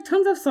 and there's like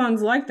tons of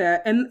songs like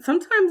that, and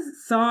sometimes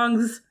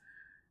songs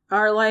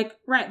are like,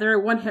 right, they're a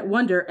one-hit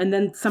wonder and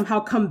then somehow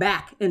come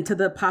back into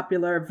the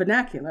popular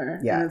vernacular.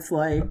 Yeah. And it's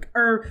like,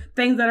 or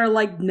things that are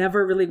like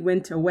never really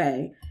went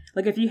away.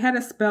 Like if you had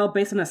a spell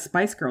based on a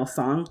Spice Girl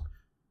song,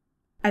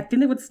 I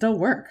think it would still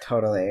work.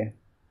 Totally.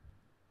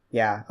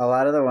 Yeah, a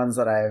lot of the ones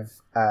that I've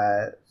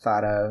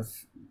thought of,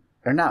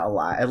 or not a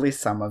lot, at least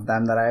some of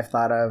them that I've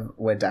thought of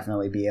would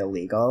definitely be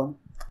illegal.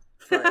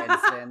 For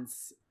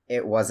instance,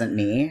 it wasn't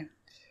me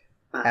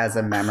as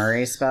a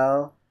memory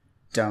spell,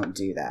 don't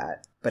do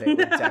that. But it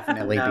would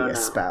definitely be a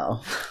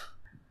spell.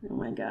 Oh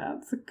my god,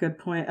 that's a good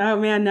point. Oh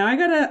man, now I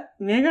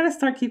gotta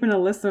start keeping a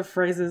list of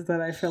phrases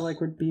that I feel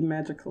like would be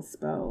magical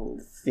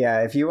spells.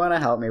 Yeah, if you want to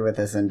help me with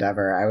this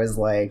endeavor, I was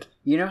like,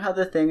 you know how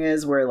the thing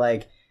is where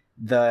like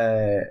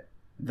the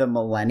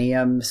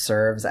millennium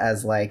serves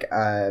as like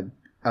a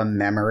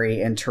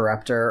memory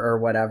interrupter or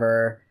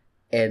whatever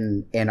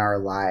in our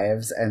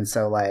lives, and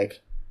so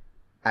like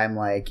I'm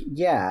like,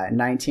 yeah,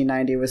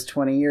 1990 was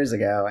 20 years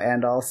ago,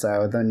 and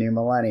also the new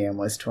millennium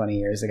was 20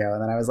 years ago.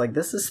 And then I was like,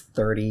 this is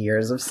 30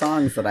 years of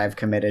songs that I've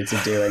committed to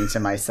doing to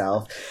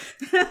myself.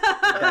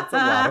 That's a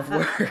lot of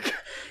work.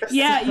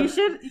 Yeah, we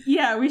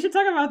should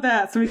talk about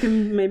that so we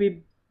can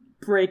maybe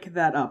break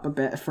that up a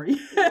bit for you.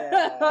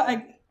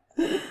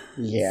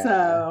 Yeah.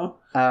 So,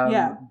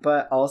 yeah.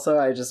 But also,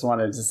 I just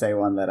wanted to say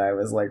one that I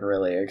was like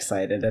really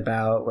excited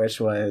about, which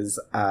was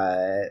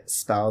a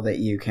spell that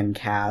you can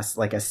cast,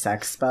 like a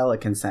sex spell, a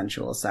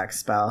consensual sex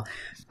spell.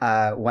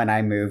 When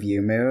I move,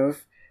 you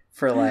move,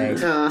 for like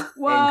increasing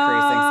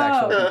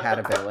sexual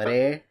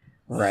compatibility.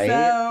 Right?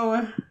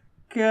 So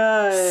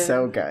good.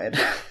 So good.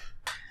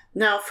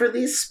 Now, for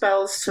these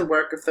spells to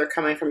work if they're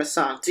coming from a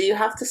song, do you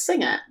have to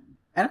sing it?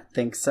 I don't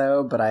think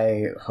so, but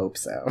I hope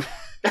so.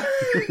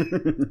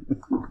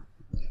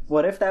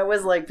 What if that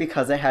was like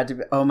because it had to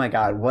be, oh my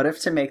god, what if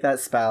to make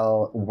that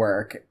spell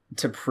work,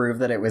 to prove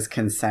that it was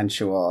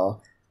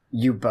consensual,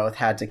 you both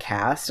had to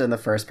cast and the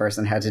first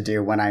person had to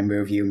do when I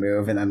move, you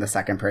move, and then the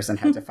second person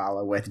had to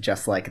follow with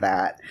just like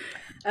that.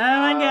 Oh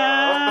my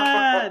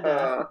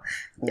god.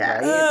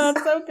 Yes. Oh,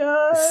 it's so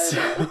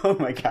good. Oh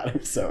my god,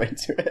 I'm so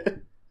into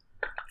it.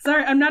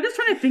 Sorry, I'm not just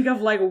trying to think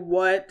of like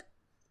what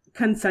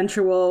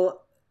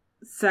consensual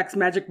sex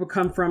magic would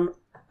come from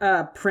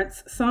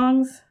Prince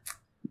songs.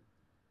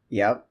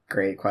 Yep,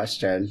 great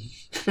question.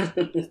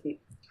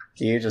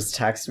 You just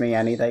text me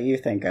any that you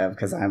think of,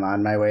 because I'm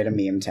on my way to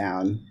Meme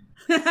Town.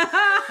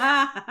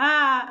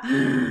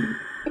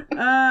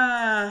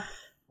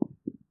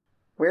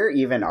 Where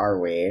even are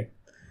we?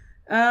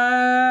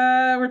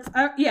 We're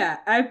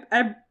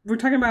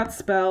talking about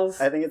spells.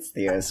 I think it's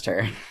Theo's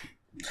turn.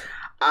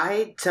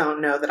 I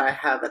don't know that I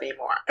have any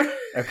more.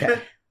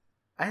 Okay.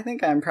 I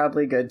think I'm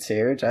probably good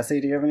too.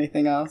 Jesse, do you have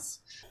anything else?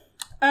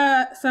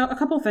 So a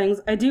couple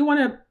things. I do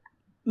want to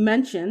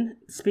mention,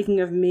 speaking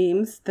of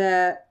memes,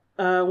 that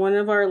one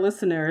of our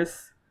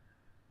listeners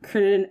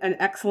created an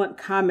excellent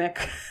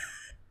comic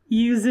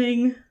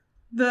using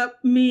the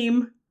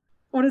meme.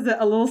 What is it?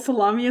 A little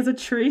salami as a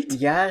treat?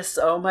 Yes.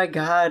 Oh my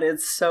god,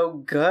 it's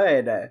so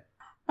good.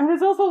 I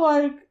was also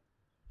like,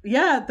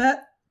 yeah,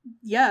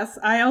 yes,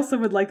 I also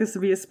would like this to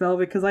be a spell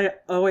because I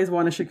always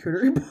want a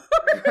charcuterie board.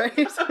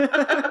 Right?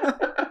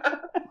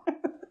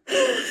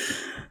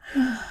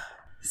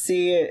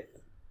 See,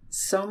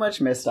 so much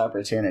missed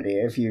opportunity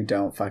if you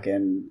don't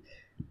fucking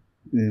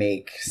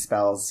make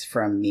spells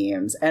from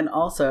memes. And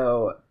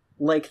also,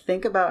 like,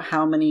 think about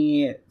how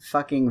many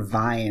fucking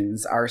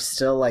Vines are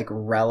still, like,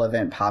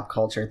 relevant pop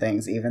culture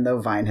things, even though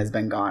Vine has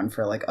been gone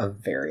for, like, a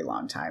very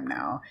long time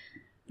now.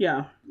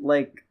 Yeah.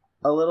 Like,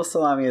 a little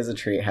salami as a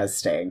treat has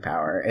staying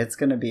power. It's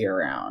gonna be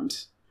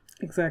around.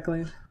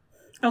 Exactly.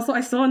 Also,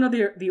 I still don't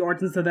know the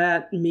origins of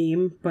that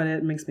meme, but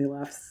it makes me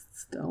laugh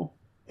still.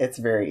 It's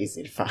very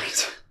easy to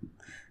find.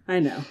 I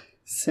know.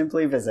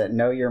 Simply visit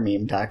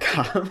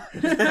knowyourmeme.com.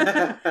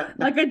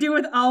 Like I do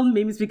with all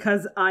memes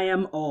because I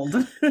am old.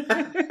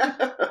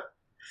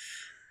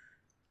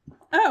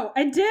 Oh,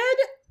 I did.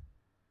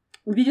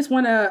 We just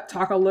want to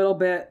talk a little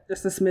bit,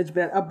 just a smidge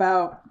bit,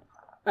 about...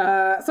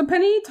 so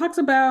Penny talks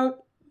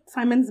about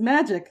Simon's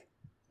magic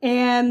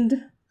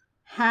and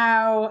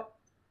how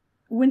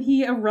when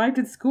he arrived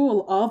at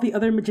school, all the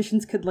other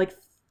magicians could, like,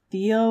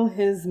 feel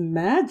his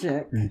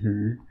magic.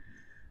 Mm-hmm.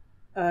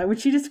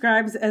 Which she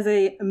describes as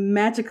a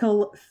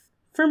magical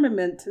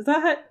firmament. Is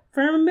that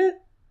firmament?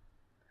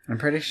 I'm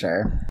pretty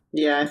sure.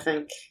 Yeah, I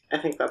think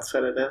that's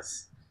what it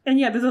is. And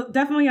yeah, there's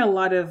definitely a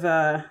lot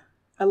of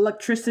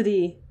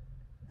electricity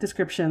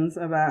descriptions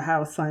about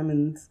how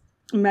Simon's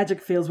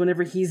magic feels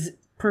whenever he's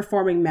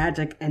performing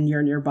magic and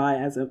you're nearby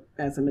as a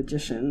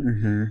magician.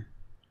 Mm-hmm.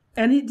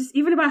 And it just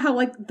even about how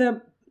like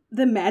the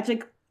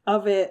magic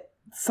of it,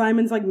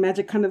 Simon's like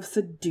magic kind of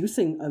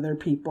seducing other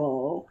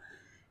people,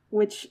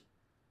 which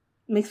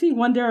makes me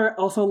wonder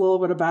also a little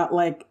bit about,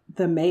 like,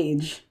 the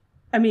mage.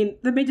 I mean,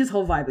 the mage's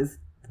whole vibe is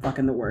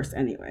fucking the worst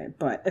anyway,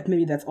 but if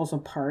maybe that's also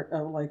part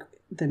of, like,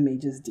 the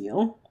mage's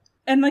deal.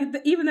 And, like,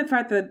 even the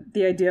fact that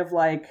the idea of,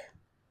 like,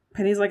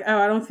 Penny's like, oh,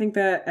 I don't think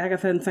that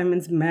Agatha and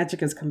Simon's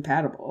magic is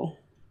compatible.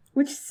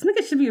 Which seems like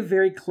it should be a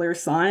very clear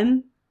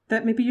sign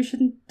that maybe you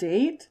shouldn't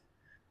date.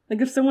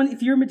 Like,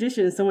 if you're a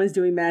magician and someone's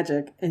doing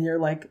magic and you're,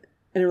 like,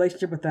 in a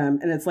relationship with them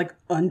and it's, like,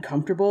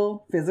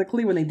 uncomfortable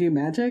physically when they do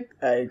magic.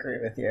 I agree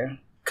with you.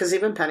 Because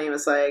even Penny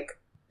was like,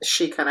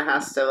 she kind of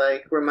has to,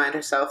 like, remind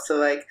herself to,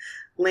 like,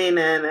 lean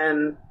in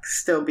and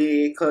still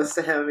be close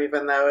to him,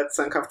 even though it's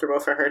uncomfortable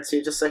for her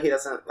too, just so he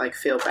doesn't, like,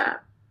 feel bad.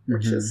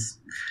 which is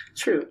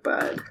true,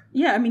 but...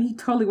 Yeah, I mean, he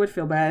totally would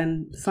feel bad,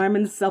 and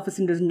Simon's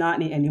self-esteem does not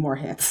need any more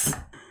hits.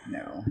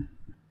 No.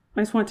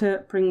 I just want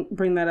to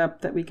bring that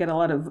up, that we get a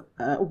lot of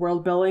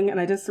world building, and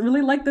I just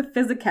really like the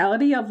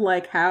physicality of,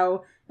 like,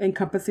 how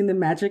encompassing the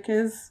magic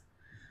is.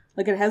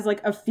 Like, it has,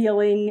 like, a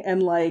feeling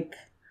and, like,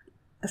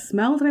 a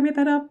smell. Did I make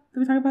that up? Did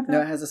we talk about that?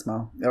 No, it has a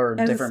smell. Or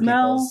different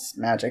people's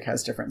magic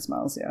has different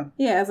smells, yeah.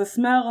 Yeah, it has a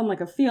smell and,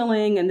 like, a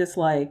feeling, and just,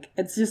 like,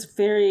 it's just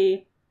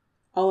very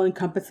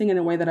all-encompassing in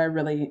a way that I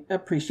really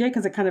appreciate,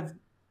 because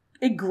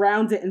it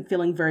grounds it in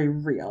feeling very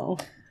real.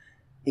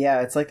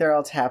 Yeah, it's like they're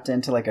all tapped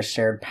into, like, a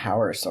shared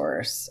power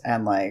source,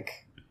 and,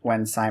 like,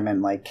 when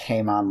Simon, like,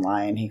 came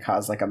online, he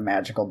caused, like, a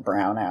magical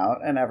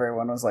brownout, and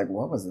everyone was like,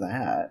 what was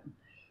that?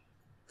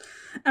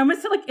 I'm gonna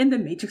say, like, in the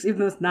Matrix,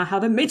 even though it's not how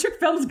the Matrix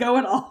films go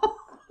at all.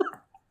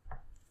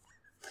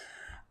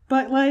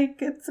 But,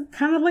 like, it's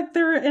kind of like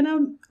they're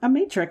in a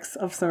Matrix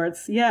of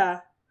sorts, yeah.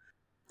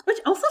 Which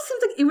also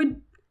seems like it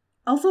would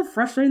also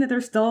frustrating that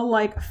they're still,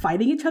 like,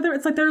 fighting each other.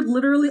 It's like they're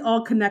literally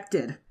all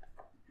connected.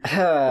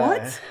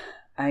 What?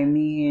 I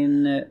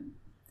mean,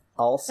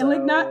 also...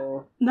 And,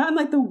 like, not in,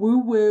 like, the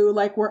woo-woo,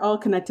 like, we're all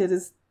connected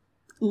as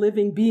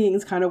living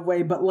beings kind of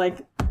way, but,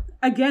 like,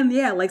 again,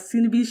 yeah, like,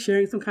 seem to be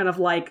sharing some kind of,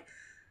 like,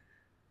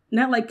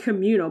 not, like,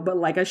 communal, but,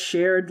 like, a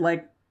shared,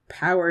 like,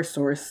 power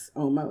source,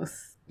 almost.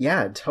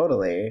 Yeah,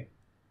 totally.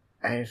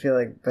 I feel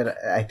like,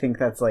 but I think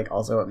that's, like,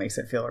 also what makes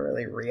it feel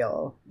really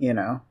real, you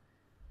know?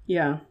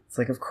 Yeah. It's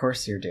like, of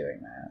course you're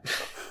doing that.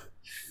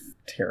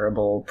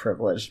 Terrible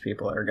privileged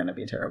people are going to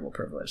be terrible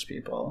privileged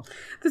people.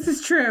 This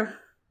is true.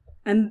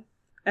 And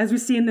as we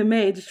see in The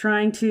Mage,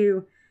 trying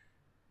to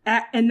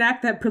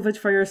enact that privilege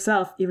for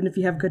yourself, even if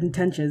you have good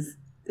intentions,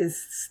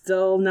 is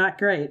still not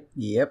great.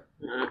 Yep.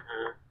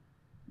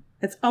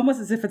 It's almost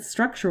as if it's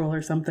structural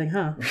or something,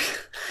 huh?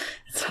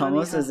 It's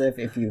almost as if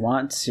you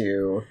want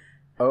to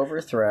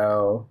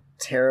overthrow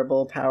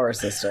terrible power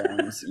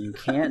systems, you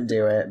can't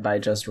do it by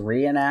just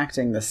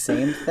reenacting the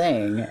same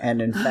thing,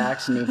 and in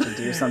fact need to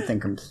do something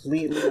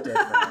completely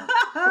different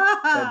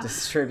that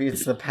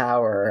distributes the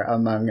power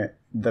among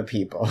the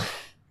people.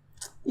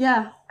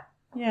 Yeah.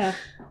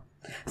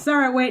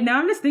 Sorry, wait, now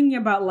I'm just thinking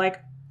about, like,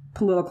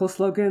 political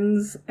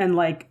slogans and,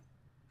 like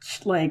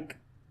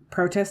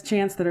protest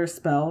chants that are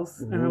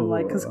spells. And I'm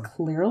like, because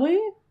clearly?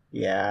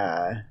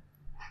 Yeah.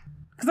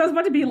 Because I was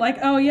about to be like,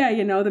 oh yeah,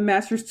 you know, the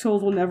master's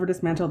tools will never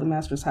dismantle the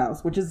master's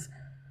house, which is,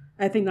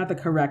 I think, not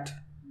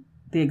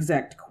the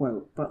exact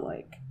quote, but,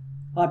 like,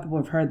 a lot of people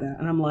have heard that.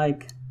 And I'm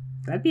like,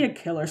 that'd be a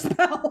killer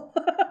spell.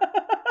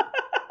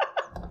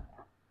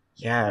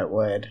 Yeah, it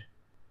would.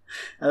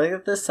 I think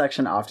that this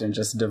section often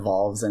just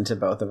devolves into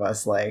both of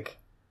us, like,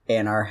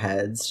 in our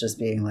heads, just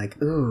being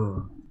like,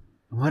 ooh,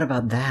 what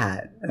about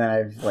that? And then I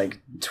have,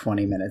 like,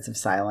 20 minutes of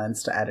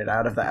silence to edit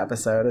out of the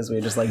episode as we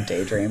just, like,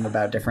 daydream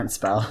about different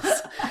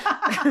spells.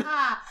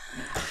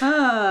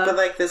 But,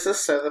 like, this is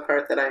so the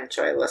part that I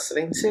enjoy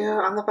listening to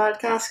on the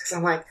podcast, because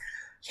I'm like,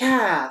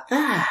 yeah,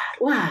 that,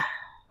 wow.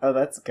 Oh,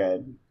 that's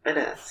good. It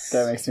is.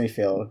 That makes me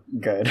feel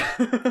good.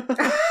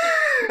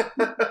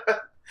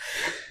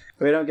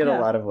 We don't get a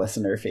lot of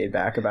listener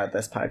feedback about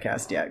this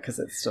podcast yet, because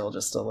it's still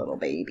just a little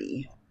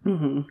baby.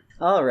 Mm-hmm.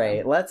 All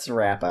right, let's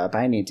wrap up.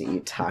 I need to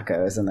eat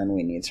tacos, and then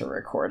we need to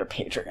record a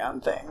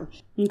Patreon thing.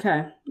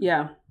 Okay,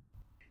 yeah.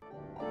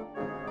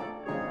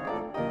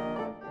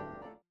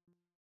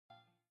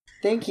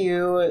 Thank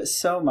you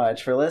so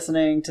much for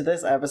listening to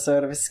this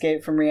episode of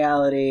Escape from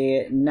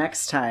Reality.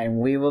 Next time,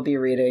 we will be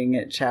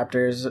reading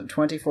chapters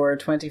 24,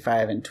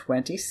 25, and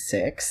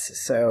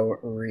 26, so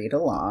read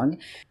along.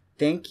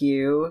 Thank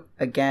you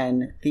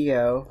again,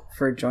 Theo,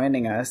 for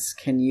joining us.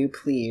 Can you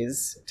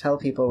please tell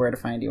people where to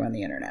find you on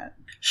the internet?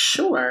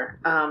 Sure.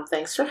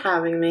 Thanks for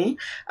having me.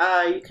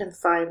 You can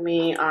find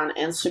me on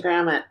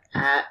Instagram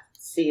at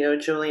Theo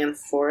Julien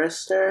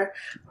Forrester.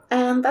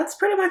 And that's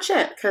pretty much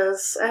it,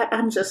 because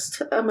I'm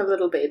a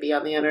little baby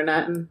on the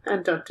internet and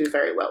don't do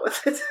very well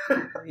with it.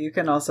 You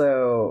can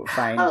also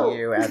find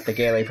you at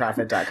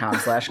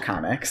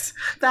thegaylyprophet.com/comics.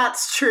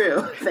 That's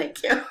true.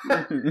 Thank you.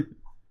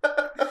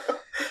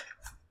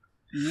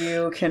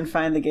 You can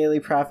find The Gaily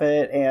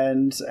Prophet,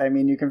 and, I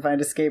mean, you can find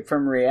Escape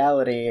from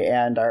Reality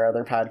and our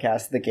other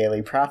podcast, The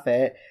Gaily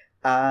Prophet,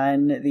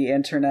 on the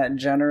internet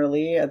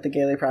generally at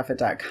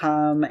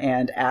thegaylyprophet.com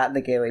and at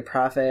The Gaily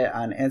Prophet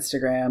on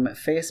Instagram,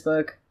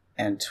 Facebook,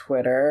 and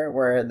Twitter.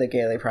 We're The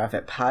Gaily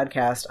Prophet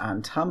Podcast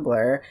on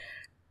Tumblr.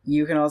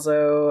 You can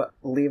also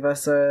leave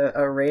us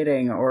a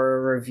rating or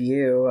a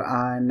review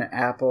on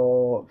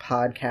Apple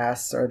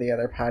Podcasts or the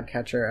other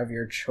podcatcher of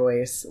your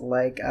choice,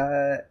 like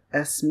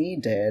Esme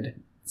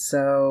did.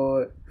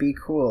 So be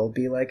cool,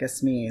 be like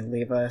Esme,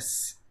 leave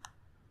us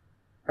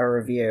a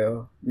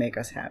review, make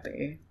us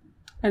happy.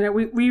 And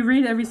we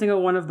read every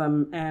single one of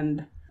them,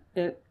 and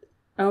it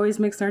always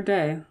makes our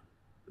day,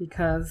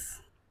 because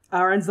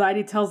our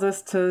anxiety tells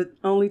us to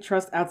only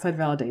trust outside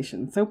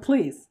validation. So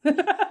please,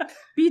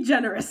 be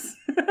generous.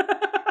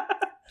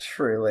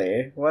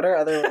 Truly. What are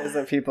other ways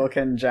that people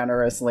can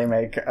generously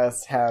make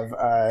us have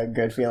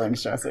good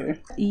feelings, Jesse?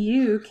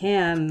 You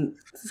can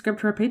subscribe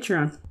to our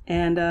Patreon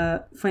and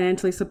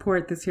financially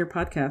support this here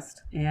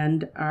podcast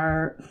and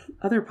our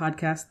other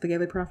podcast, The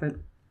Gaily Prophet.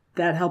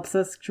 That helps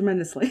us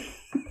tremendously.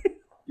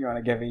 You want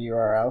to give a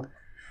URL?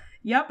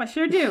 Yep, I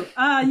sure do.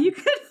 You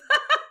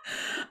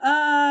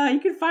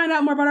can find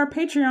out more about our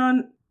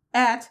Patreon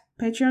at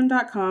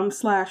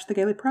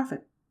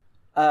patreon.com/thegailyprophet.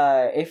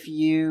 If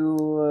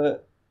you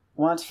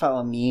want to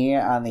follow me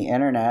on the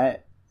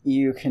internet,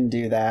 you can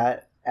do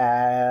that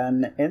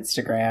on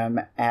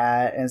Instagram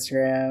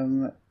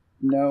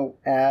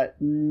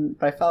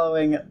by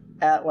following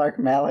at Lark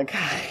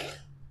Malachi.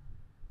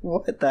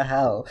 What the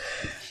hell?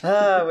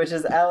 Which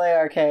is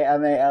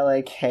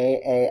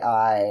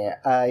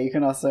LARKMALAKAI. You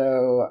can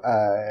also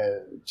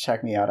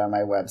check me out on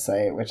my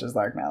website, which is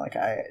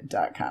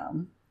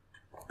larkmalachi.com.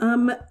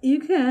 You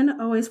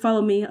can always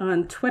follow me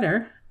on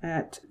Twitter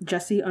at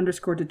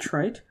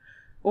Jesse_Detroit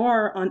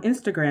or on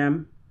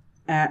Instagram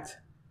at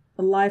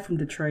Live from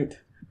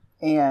Detroit.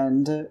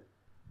 And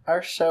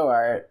our show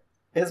art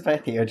is by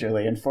Theo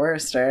Julien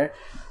Forrester.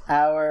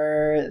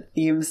 Our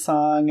theme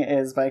song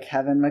is by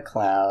Kevin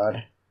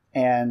MacLeod.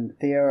 And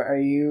Theo, are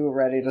you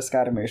ready to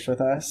Scaramouche with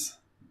us?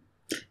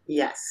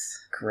 Yes.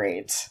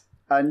 Great.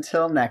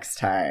 Until next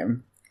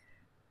time.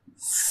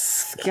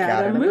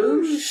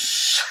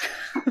 Scaramouche!